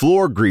are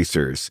floor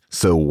greasers,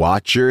 so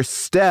watch your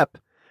step.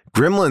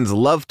 Gremlins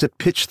love to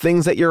pitch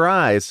things at your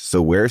eyes,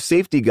 so wear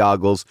safety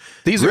goggles.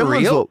 These are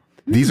real?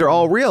 These are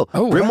all real.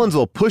 Oh, Gremlins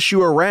will push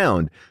you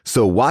around,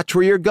 so watch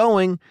where you're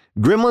going.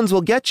 Gremlins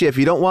will get you if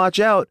you don't watch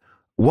out.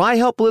 Why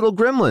help little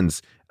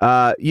gremlins?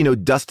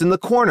 Dust in the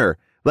corner.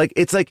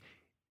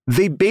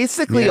 They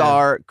basically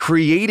are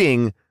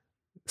creating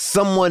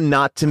someone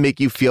not to make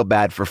you feel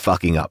bad for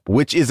fucking up,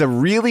 which is a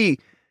really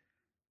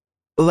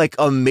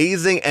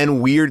amazing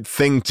and weird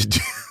thing to do.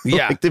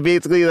 Yeah. To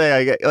basically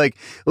to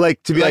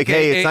be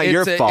hey, it's not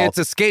your fault. It's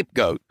a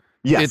scapegoat.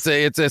 Yes.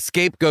 It's a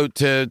scapegoat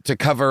to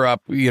cover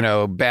up,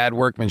 bad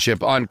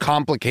workmanship on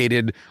flying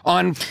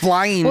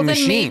machines. Well,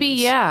 then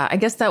maybe, I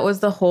guess that was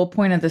the whole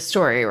point of the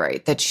story,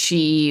 right? That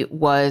she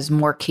was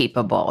more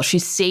capable. She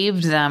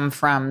saved them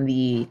from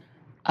the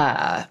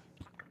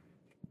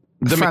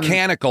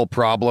mechanical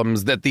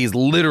problems that these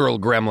literal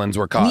gremlins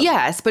were causing.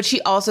 Yes, but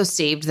she also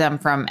saved them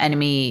from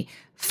enemy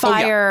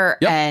fire,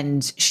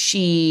 and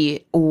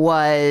she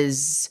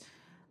was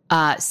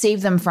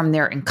saved them from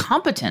their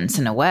incompetence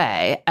in a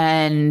way.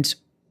 And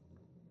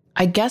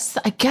I guess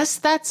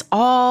that's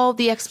all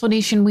the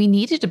explanation we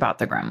needed about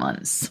the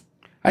gremlins.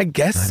 I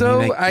guess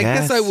so. I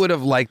guess I would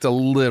have liked a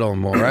little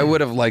more. I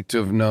would have liked to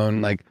have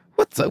known, like,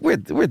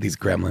 where'd these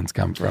gremlins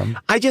come from?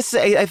 I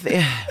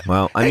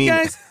mean,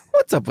 guys,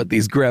 what's up with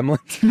these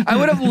gremlins? I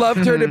would have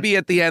loved her to be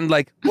at the end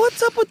like,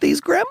 what's up with these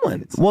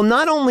gremlins? Well,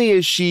 not only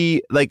is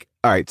she like,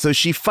 all right, so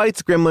she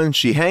fights gremlins,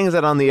 she hangs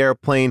out on the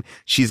airplane,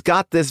 she's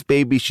got this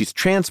baby, she's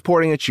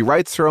transporting it, she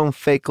writes her own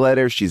fake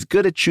letters, she's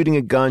good at shooting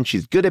a gun,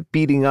 she's good at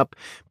beating up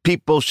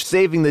people,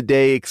 saving the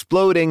day,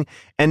 exploding,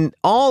 and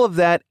all of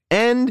that.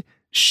 And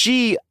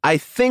she, I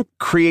think,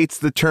 creates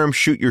the term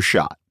shoot your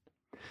shot.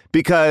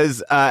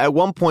 Because at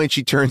one point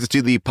she turns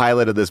to the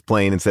pilot of this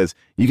plane and says,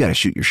 "You got to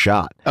shoot your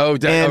shot." Oh,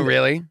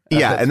 really?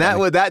 Yeah, and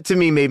that to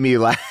me made me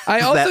laugh. I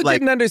also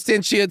didn't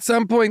understand. She at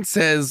some point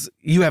says,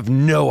 "You have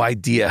no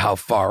idea how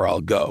far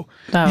I'll go.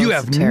 You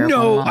have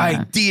no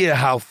idea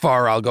how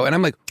far I'll go." And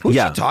I'm like, who's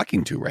she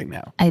talking to right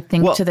now? I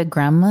think to the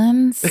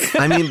gremlins.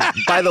 I mean,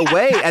 by the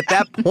way, at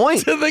that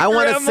point, I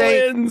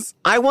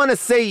want to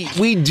say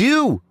we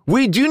do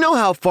know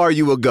how far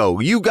you will go.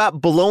 You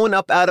got blown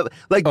up out of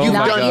you've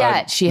not done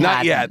yet.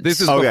 Not yet. This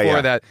is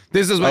before that.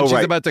 This is when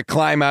she's about to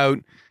climb out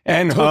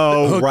and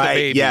hook the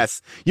baby.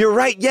 Yes. You're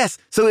right. Yes.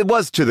 So it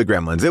was to the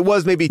gremlins. It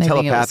was maybe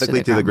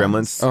telepathically to the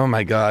gremlins. Oh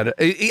my God.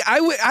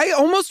 I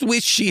almost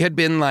wish she had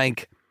been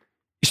like,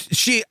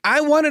 I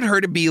wanted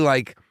her to be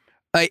like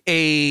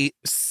a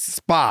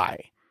spy.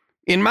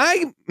 In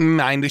my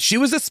mind, she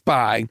was a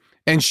spy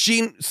and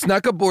she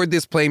snuck aboard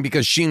this plane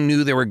because she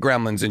knew there were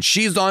gremlins and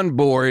she's on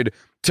board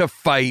to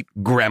fight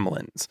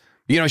gremlins.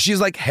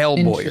 She's like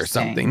Hellboy or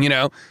something,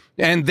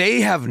 and they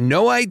have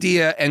no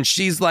idea. And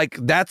she's like,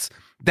 that's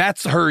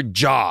her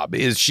job,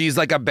 is she's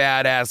like a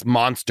badass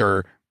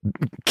monster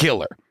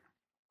killer.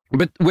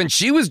 But when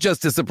she was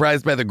just as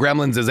surprised by the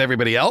gremlins as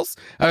everybody else,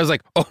 I was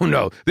like, oh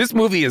no, this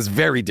movie is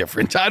very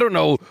different. I don't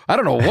know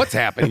what's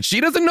happening.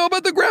 She doesn't know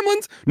about the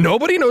gremlins.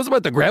 Nobody knows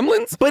about the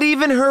gremlins. But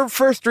even her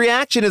first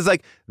reaction is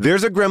like,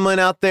 there's a gremlin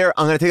out there.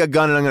 I'm going to take a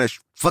gun and I'm going to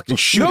fucking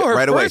shoot it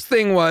right away. Her first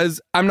thing was,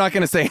 I'm not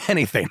going to say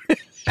anything.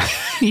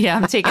 Yeah,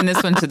 I'm taking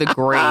this one to the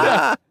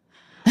grave.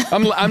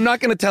 I'm not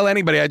going to tell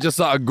anybody I just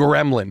saw a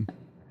gremlin.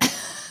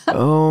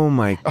 Oh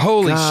my God.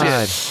 Holy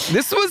shit.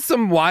 This was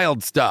some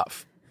wild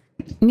stuff.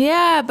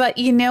 Yeah, but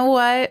you know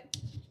what?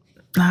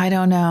 I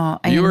don't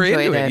know. You were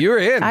into it. You were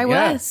in. I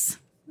was.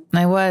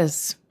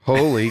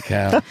 Holy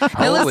cow.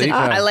 Now listen,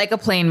 I like a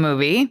plane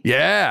movie.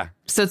 Yeah.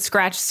 So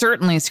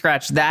certainly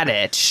scratch that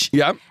itch.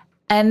 Yep.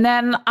 And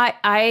then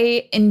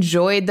I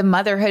enjoyed the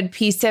motherhood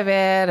piece of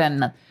it,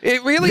 and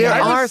it really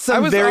are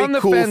some very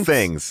cool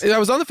things. I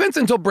was on the fence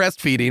until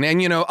breastfeeding,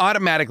 and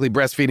automatically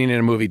breastfeeding in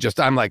a movie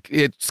I'm like,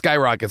 it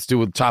skyrockets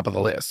to the top of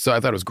the list. So I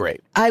thought it was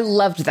great. I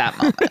loved that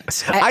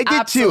moment. I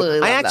did too.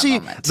 I actually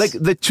like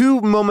the two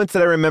moments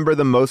that I remember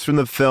the most from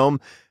the film.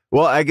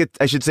 Well,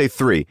 I should say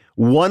three.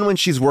 One, when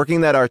she's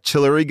working that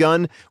artillery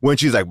gun, when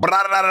she's like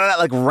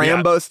like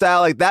Rambo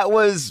style, like that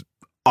was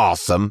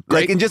awesome.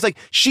 Great. Like, and just like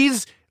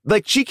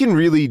she can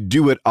really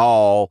do it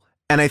all.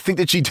 And I think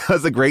that she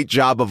does a great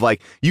job of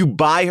like, you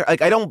buy her.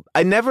 Like,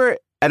 I never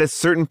at a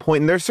certain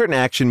point, and there's certain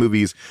action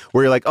movies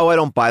where you're like, oh, I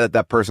don't buy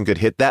that person could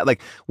hit that.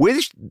 Like,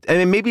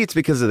 and maybe it's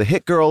because of the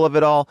hit girl of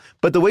it all,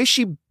 but the way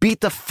she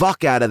beat the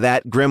fuck out of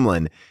that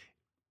gremlin,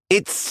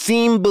 it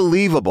seemed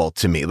believable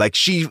to me. Like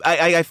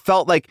I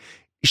felt like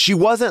she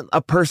wasn't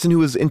a person who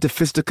was into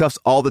fisticuffs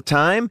all the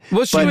time.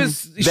 Well, she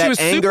was anger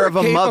super of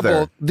a capable.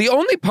 mother. The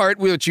only part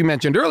which you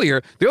mentioned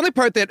earlier, the only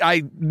part that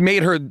I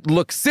made her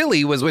look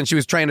silly was when she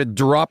was trying to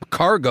drop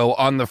cargo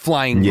on the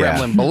flying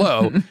gremlin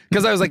below.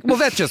 Because I was like, well,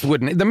 that just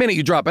wouldn't. The minute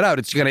you drop it out,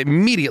 it's going to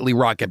immediately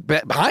rocket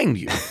behind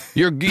you.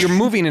 You're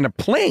moving in a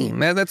plane.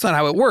 That's not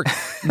how it works.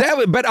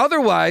 But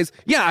otherwise,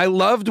 yeah, I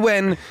loved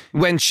when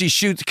she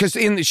shoots, because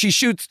she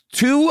shoots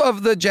two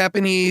of the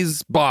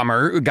Japanese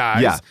bomber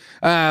guys.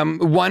 Yeah.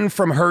 One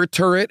from her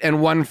turret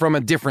and one from a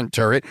different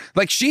turret.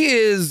 Like she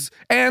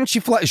lands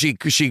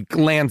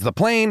the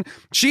plane.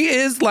 She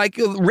is like,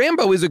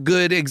 Rambo is a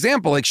good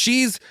example. Like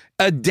she's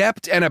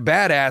adept and a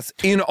badass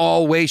in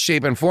all ways,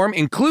 shape, and form,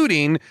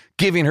 including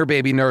giving her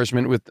baby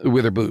nourishment with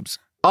her boobs.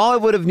 All I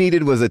would have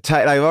needed was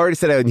I've already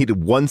said I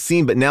needed one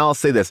scene, but now I'll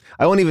say this.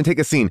 I won't even take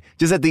a scene.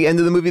 Just at the end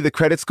of the movie, the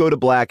credits go to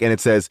black and it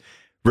says,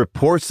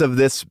 reports of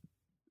this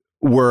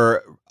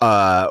were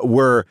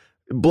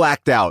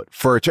blacked out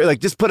for like,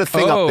 just put a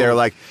thing up there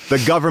like the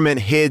government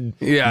hid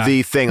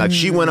the thing, like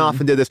she went off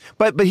and did this,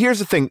 but here's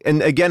the thing,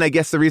 and again I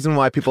guess the reason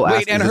why people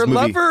ask, and her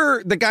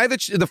lover, the guy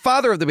the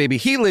father of the baby,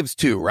 he lives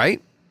too,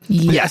 right?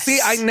 Yes. Yeah, see,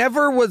 I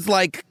never was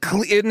like,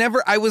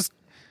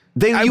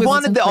 You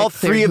wanted all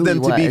three of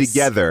them to be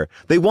together.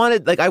 They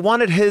wanted, I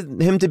wanted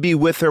him to be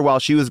with her while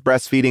she was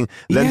breastfeeding,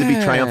 then to be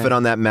triumphant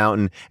on that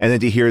mountain, and then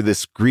to hear the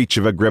screech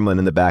of a gremlin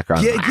in the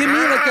background. Yeah,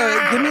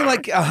 give me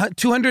like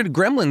 200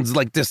 gremlins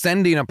like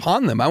descending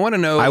upon them. I want to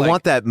know. I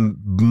want that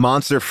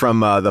monster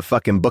from the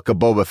fucking Book of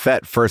Boba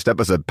Fett first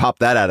episode. Pop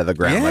that out of the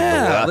ground.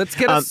 Yeah, let's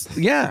get us.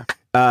 Yeah.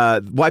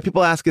 Why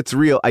people ask it's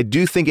real? I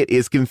do think it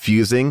is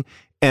confusing.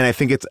 And I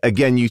think it's,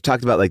 again, you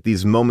talked about like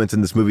these moments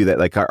in this movie that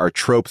like are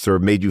tropes or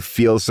made you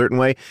feel a certain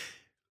way.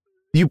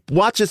 You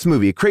watch this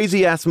movie, a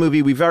crazy ass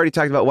movie. We've already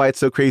talked about why it's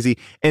so crazy.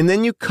 And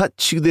then you cut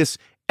to this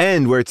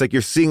end where it's like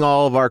you're seeing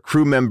all of our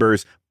crew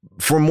members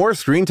for more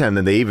screen time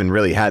than they even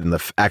really had in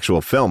the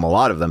actual film. A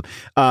lot of them,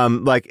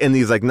 like in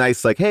these like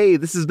nice, like, hey,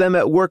 this is them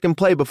at work and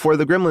play before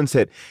the gremlins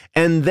hit.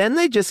 And then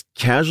they just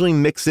casually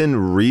mix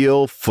in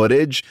real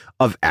footage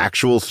of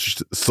actual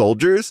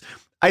soldiers.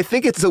 I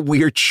think it's a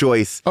weird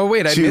choice. Oh,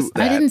 wait, I missed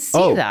that. I didn't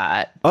see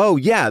that. Oh,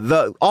 yeah.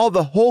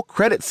 The whole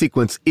credit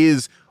sequence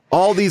is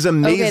all these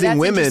amazing that's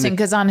women. Interesting,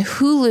 because on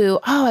Hulu,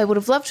 I would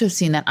have loved to have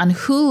seen that. On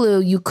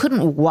Hulu, you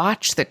couldn't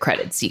watch the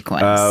credit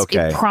sequence.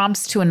 Okay. It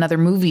prompts to another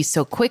movie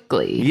so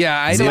quickly.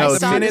 Yeah, I so know. I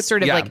saw the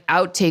sort of like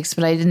outtakes,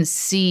 but I didn't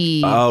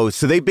see. Oh,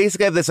 so they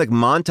basically have this like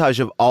montage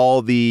of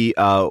all the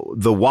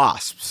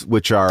WASPs,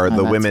 which are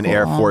the Women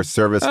Air Force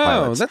Service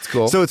pilots. Oh, that's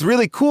cool. So it's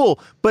really cool,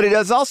 but it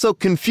is also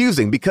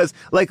confusing because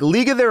like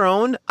League of Their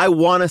Own, I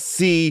want to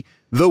see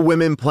the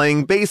women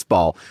playing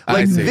baseball.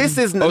 Like this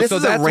is this so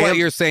is that's a what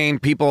you're saying.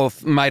 People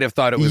might have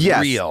thought it was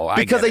real.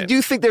 Because I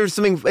do think there's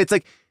something. It's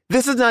like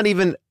this is not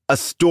even a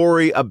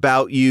story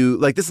about you.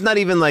 Like this is not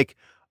even like,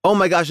 oh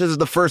my gosh, this is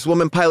the first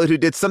woman pilot who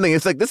did something.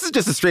 It's like this is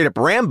just a straight up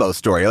Rambo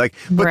story. Like,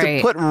 but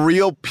to put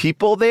real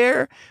people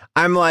there,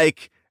 I'm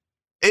like,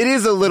 it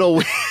is a little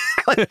weird.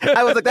 Like,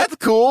 I was like, that's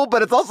cool,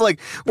 but it's also like,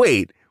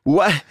 wait.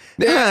 What?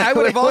 Yeah, I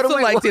would have also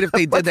liked it if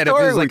they did that. If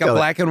it was like a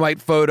black and white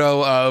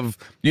photo of,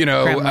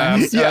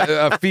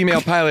 a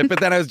female pilot. But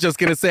then I was just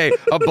going to say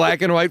a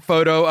black and white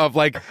photo of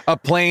like a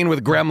plane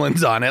with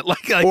gremlins on it.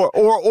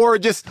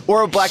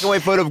 Or a black and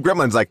white photo of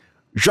gremlins like,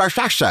 Shar,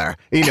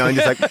 and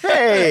just like,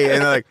 hey,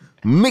 and they're like,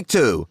 me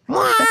too.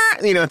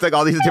 It's like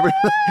all these different,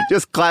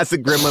 just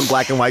classic gremlin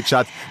black and white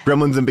shots,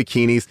 gremlins in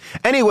bikinis.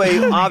 Anyway,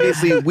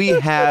 obviously we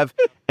have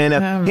an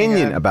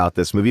opinion about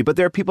this movie, but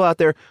there are people out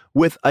there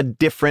with a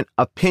different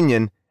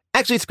opinion.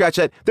 Actually, scratch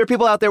that. There are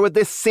people out there with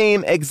this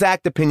same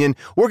exact opinion.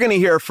 We're going to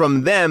hear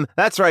from them.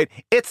 That's right.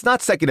 It's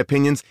not second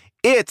opinions.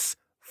 It's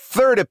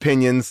third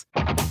opinions.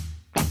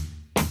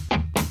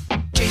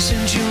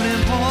 Jason, June,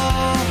 and Paul,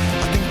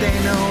 I think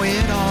they know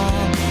it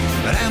all,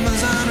 but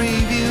Amazon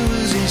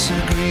reviews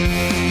disagree.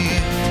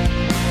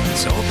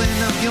 So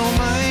open up your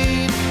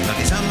mind, let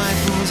these online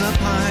fools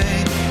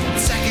apply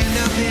second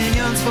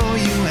opinions for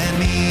you and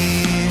me.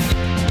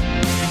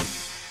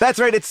 That's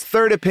right, it's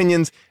third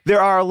opinions.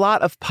 There are a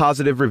lot of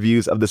positive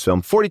reviews of this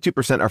film.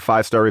 42% are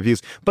 5-star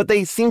reviews, but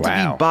they seem to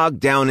be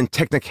bogged down in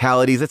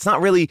technicalities. It's not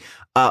really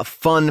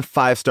fun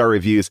 5-star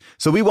reviews.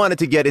 So we wanted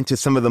to get into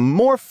some of the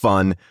more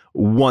fun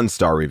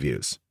 1-star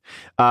reviews.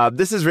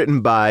 This is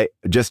written by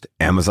just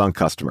Amazon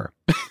customer.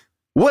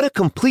 What a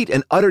complete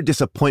and utter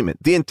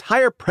disappointment. The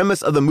entire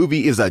premise of the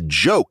movie is a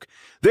joke.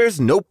 There's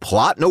no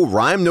plot, no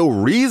rhyme, no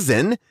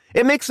reason.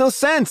 It makes no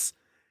sense.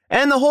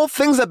 And the whole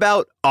thing's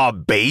about a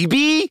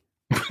baby?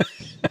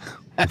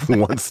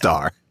 1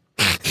 star.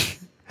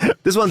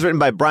 This one's written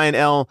by Brian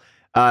L.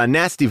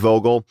 Nasty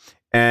Vogel,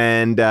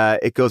 and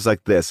it goes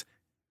like this.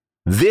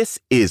 This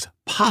is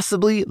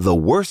possibly the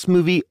worst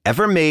movie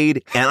ever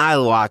made, and I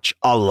watch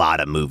a lot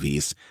of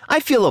movies. I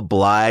feel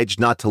obliged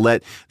not to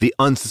let the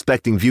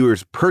unsuspecting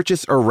viewers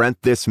purchase or rent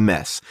this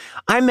mess.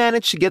 I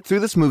managed to get through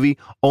this movie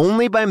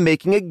only by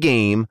making a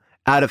game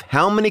out of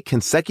how many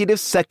consecutive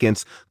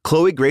seconds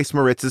Chloe Grace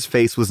Moritz's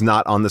face was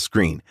not on the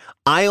screen.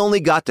 I only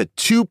got to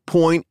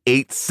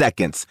 2.8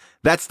 seconds.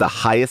 That's the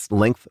highest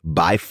length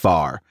by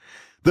far.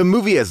 The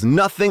movie has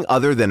nothing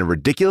other than a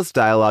ridiculous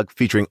dialogue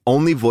featuring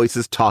only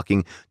voices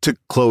talking to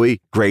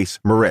Chloe Grace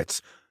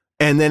Moritz.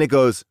 And then it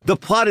goes, the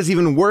plot is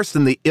even worse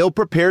than the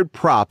ill-prepared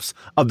props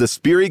of the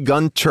Speary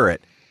gun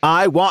turret.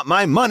 I want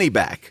my money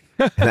back.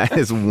 That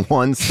is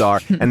 1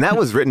 star. And that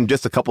was written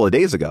just a couple of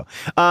days ago.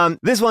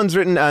 This one's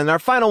written, and our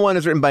final one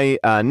is written by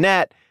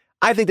Nat.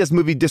 I think this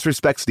movie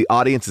disrespects the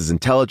audience's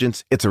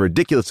intelligence. It's a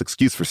ridiculous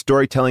excuse for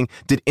storytelling.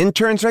 Did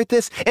interns write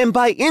this? And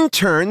by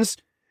interns,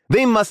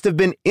 they must have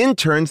been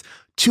interns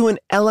to an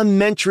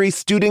elementary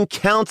student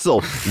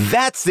council.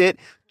 That's it.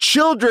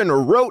 Children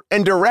wrote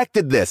and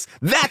directed this.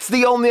 That's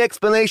the only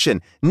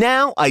explanation.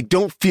 Now I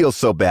don't feel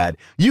so bad.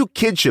 You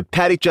kids should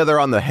pat each other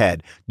on the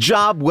head.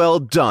 Job well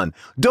done.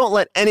 Don't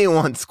let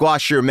anyone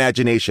squash your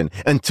imagination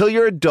until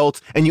you're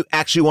adults and you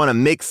actually want to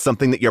make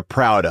something that you're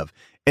proud of.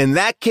 In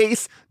that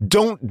case,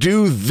 don't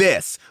do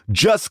this.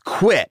 Just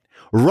quit.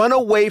 Run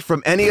away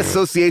from any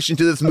association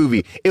to this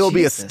movie. It will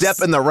be a step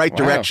in the right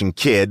direction,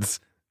 kids.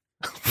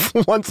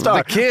 1 star.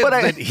 The kids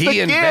that he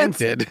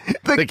invented.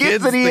 The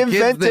kids that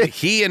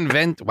he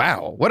invented.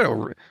 Wow, what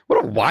a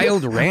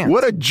wild rant.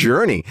 What a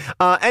journey.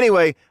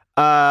 Anyway,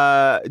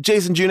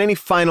 Jason, June, any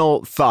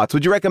final thoughts?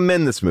 Would you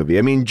recommend this movie?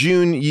 I mean,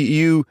 June,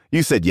 you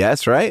said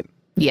yes, right?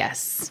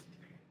 Yes.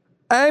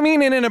 I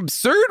mean, in an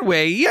absurd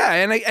way, yeah.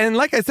 And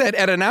like I said,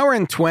 at an hour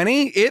and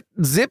 20, it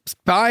zips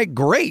by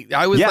great.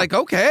 I was like,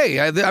 okay,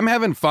 I'm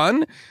having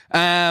fun.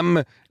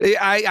 I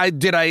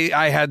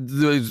had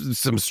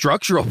some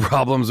structural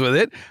problems with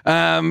it.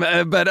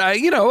 But I'm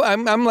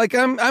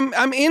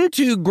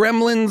into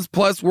Gremlins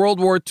plus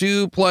World War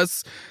II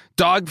plus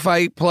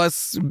dogfight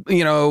plus,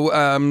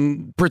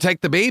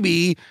 protect the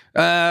baby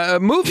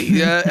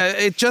movie. I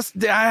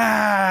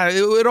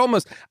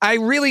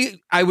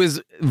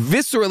was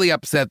viscerally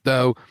upset,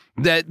 though,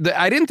 that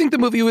I didn't think the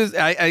movie was,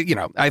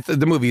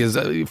 the movie is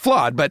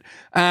flawed, but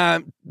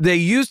they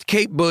used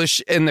Kate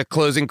Bush in the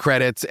closing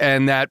credits,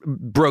 and that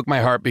broke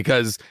my heart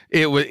because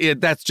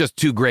that's just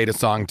too great a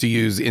song to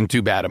use in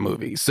too bad a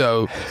movie.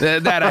 So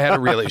that I had a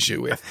real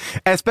issue with.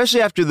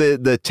 Especially after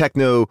the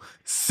techno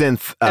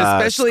synth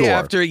Especially score.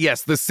 after,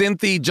 yes, the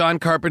synthy John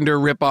Carpenter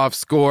ripoff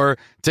score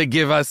to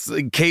give us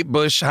Kate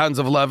Bush Hounds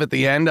of Love at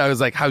the end. I was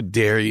like, how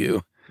dare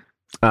you?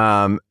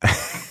 I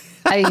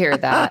hear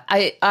that.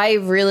 I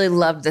really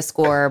loved the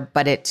score,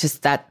 but it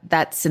just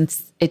that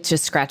since it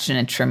just scratched an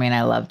itch for me and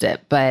I loved it.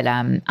 But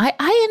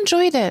I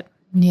enjoyed it,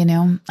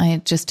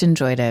 I just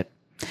enjoyed it.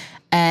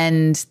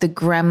 And the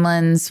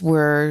Gremlins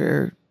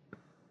were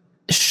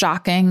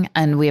shocking,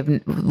 and we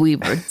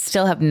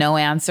still have no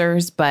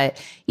answers,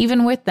 but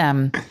even with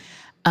them,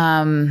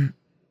 I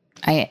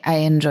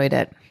enjoyed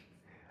it.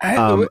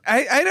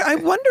 I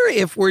wonder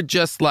if we're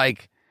just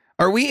like,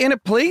 are we in a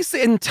place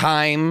in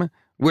time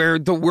where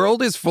the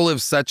world is full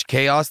of such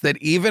chaos that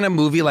even a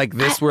movie like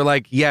this, we're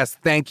like, yes,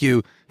 thank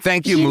you,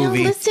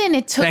 movie. Listen,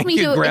 it took me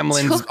to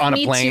Gremlins on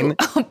a plane.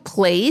 To a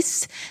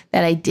place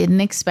that I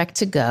didn't expect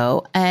to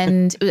go,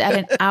 and at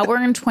an hour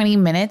and 20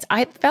 minutes,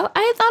 I thought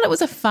it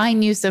was a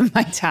fine use of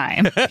my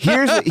time.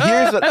 Here's what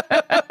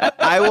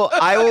I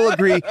will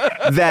agree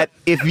that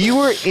if you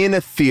were in a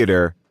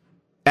theater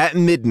at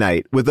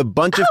midnight with a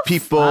bunch of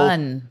people,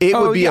 it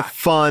would be a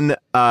fun.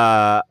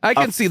 I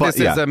can see this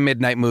as a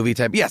midnight movie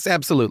type. Yes,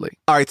 absolutely.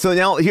 All right, so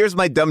now here's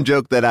my dumb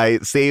joke that I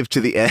saved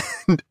to the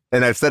end,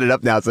 and I've set it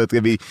up now, so it's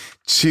gonna be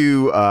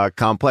too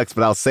complex,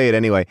 but I'll say it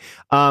anyway.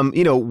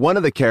 One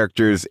of the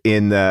characters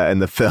in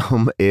the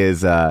film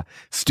is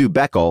Stu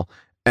Beckel,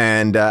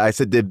 and I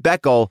said, did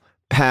Beckel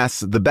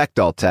pass the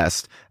Bechdel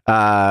test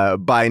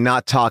by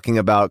not talking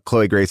about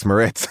Chloe Grace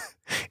Moretz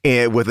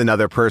with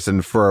another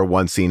person for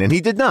one scene, and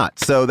he did not.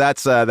 So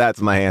that's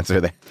my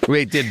answer there.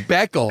 Wait, did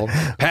Beckel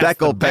pass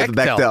the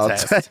Bechdel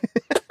test?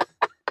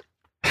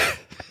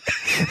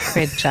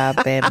 Great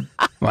job, babe.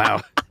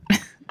 Wow.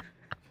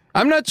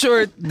 I'm not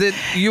sure that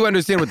you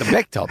understand what the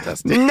Bechdel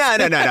test is. No.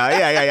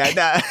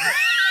 Yeah.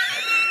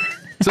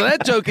 So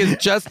that joke is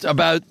just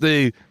about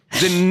the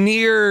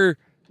near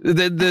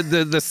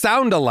the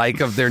sound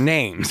alike of their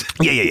names.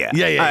 Yeah.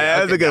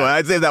 That's a good one.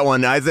 I'd save that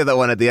one. I'd save that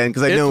one at the end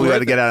because I knew we had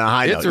to get out on a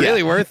high note. It's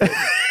really worth it.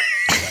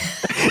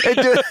 I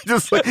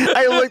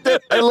looked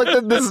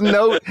at this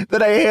note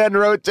that I hand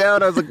wrote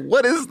down. I was like,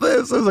 what is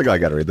this? I was like, I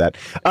got to read that.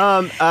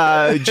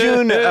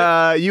 June,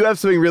 you have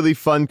something really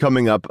fun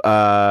coming up,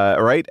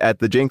 right, at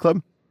the Jane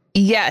Club?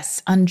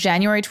 Yes. On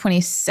January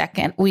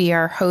 22nd, we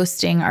are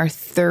hosting our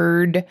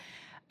third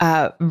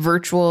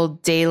virtual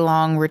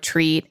day-long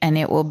retreat, and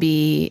it will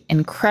be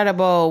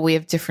incredible. We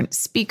have different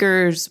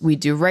speakers. We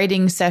do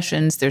writing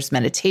sessions. There's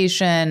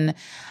meditation.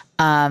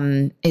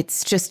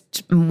 It's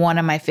just one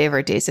of my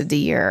favorite days of the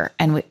year.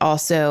 And we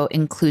also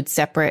include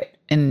separate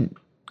and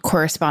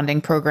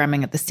corresponding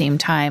programming at the same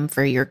time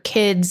for your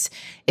kids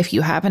if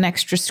you have an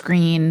extra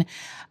screen.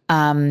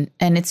 And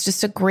it's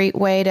just a great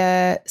way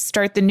to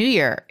start the new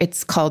year.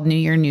 It's called New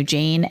Year, New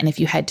Jane. And if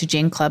you head to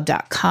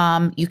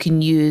janeclub.com, you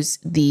can use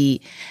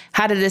the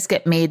How Did This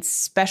Get Made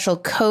special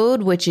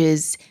code, which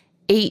is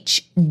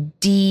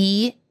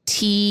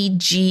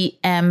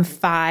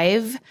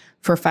HDTGM5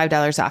 for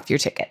 $5 off your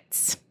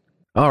tickets.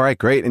 All right,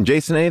 great. And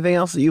Jason, anything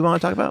else that you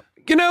want to talk about?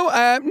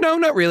 No,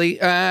 not really.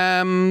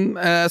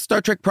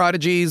 Star Trek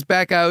Prodigies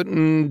back out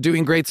and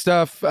doing great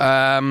stuff.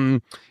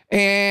 And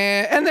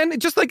then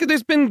just like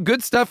there's been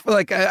good stuff.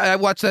 Like I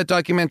watched that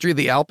documentary,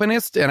 The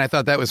Alpinist, and I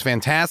thought that was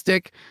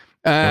fantastic.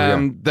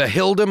 The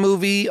Hilda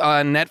movie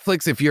on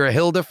Netflix. If you're a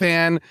Hilda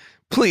fan,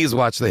 please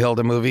watch the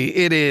Hilda movie.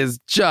 It is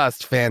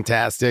just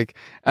fantastic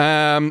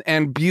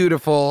and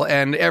beautiful,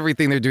 and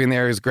everything they're doing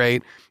there is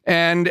great.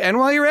 And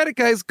while you're at it,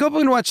 guys, go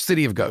and watch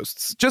City of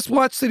Ghosts. Just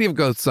watch City of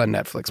Ghosts on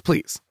Netflix,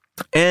 please.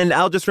 And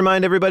I'll just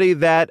remind everybody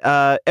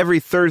that every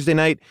Thursday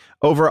night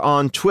over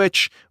on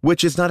Twitch,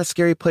 which is not a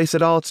scary place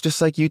at all. It's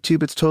just like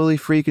YouTube. It's totally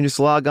free. You can just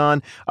log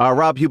on.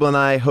 Rob Hubel and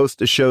I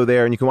host a show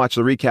there, and you can watch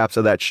the recaps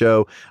of that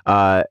show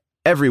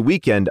every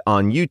weekend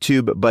on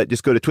YouTube, but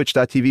just go to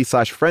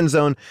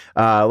twitch.tv/friendzone.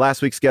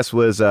 Last week's guest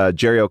was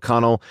Jerry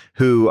O'Connell,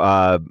 who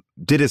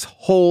did his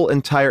whole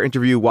entire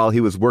interview while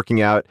he was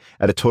working out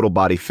at a Total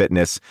Body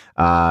Fitness,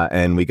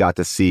 and we got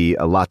to see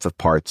lots of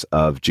parts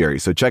of Jerry.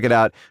 So check it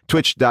out,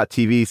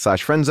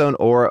 twitch.tv/friendzone,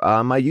 or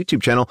my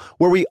YouTube channel,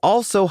 where we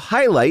also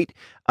highlight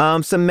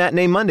some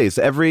Matinee Mondays.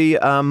 Every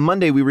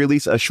Monday, we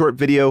release a short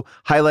video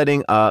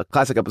highlighting a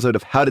classic episode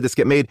of How Did This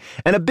Get Made?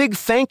 And a big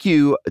thank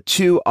you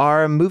to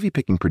our movie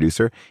picking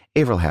producer,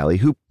 Avril Halley,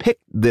 who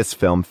picked this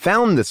film,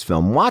 found this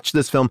film, watched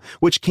this film,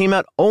 which came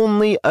out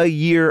only a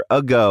year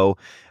ago.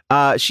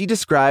 She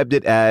described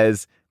it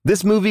as,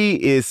 this movie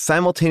is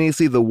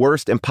simultaneously the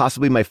worst and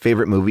possibly my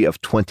favorite movie of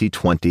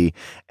 2020.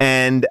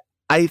 And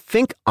I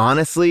think,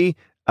 honestly,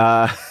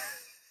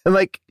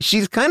 like,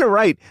 she's kind of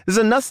right. There's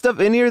enough stuff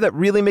in here that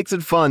really makes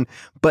it fun,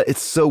 but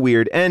it's so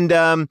weird. And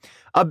a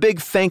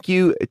big thank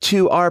you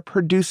to our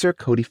producer,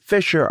 Cody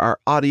Fisher, our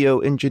audio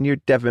engineer,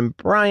 Devin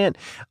Bryant,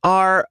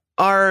 our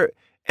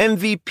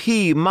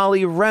MVP,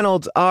 Molly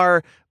Reynolds,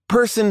 our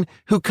person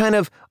who kind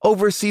of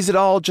oversees it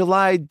all,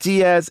 July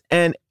Diaz,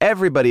 and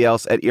everybody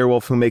else at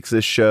Earwolf who makes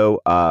this show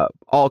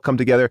all come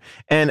together.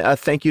 And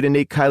thank you to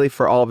Nate Kiley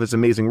for all of his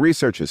amazing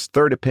research, his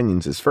third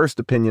opinions, his first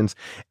opinions,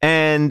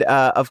 and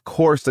of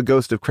course, the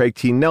ghost of Craig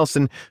T.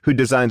 Nelson, who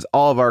designs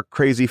all of our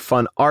crazy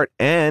fun art,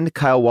 and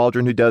Kyle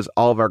Waldron, who does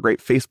all of our great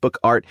Facebook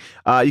art.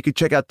 You can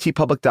check out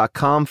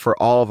tpublic.com for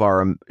all of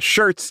our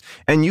shirts,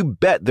 and you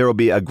bet there will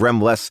be a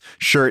Gremless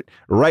shirt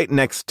right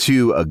next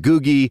to a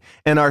Googie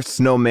and our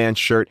Snowman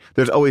shirt.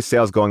 There's always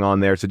sales going on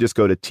there, so just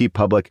go to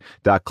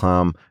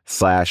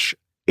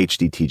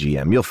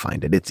tpublic.com/HDTGM. You'll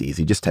find it. It's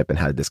easy. Just type in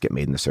How Did This Get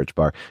Made in the search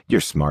bar. You're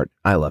smart.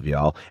 I love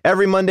y'all.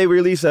 Every Monday, we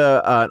release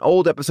an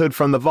old episode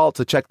from the vault,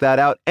 so check that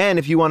out. And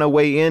if you want to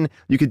weigh in,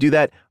 you could do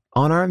that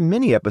on our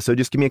mini episode.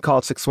 Just give me a call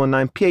at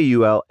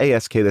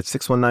 619-PAUL-ASK. That's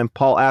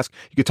 619-PAUL-ASK.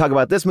 You could talk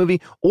about this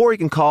movie, or you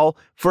can call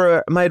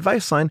for my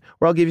advice line,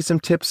 where I'll give you some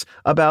tips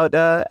about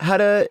how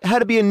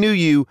to be a new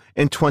you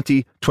in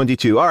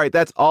 2022. All right,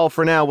 that's all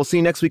for now. We'll see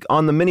you next week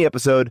on the mini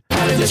episode.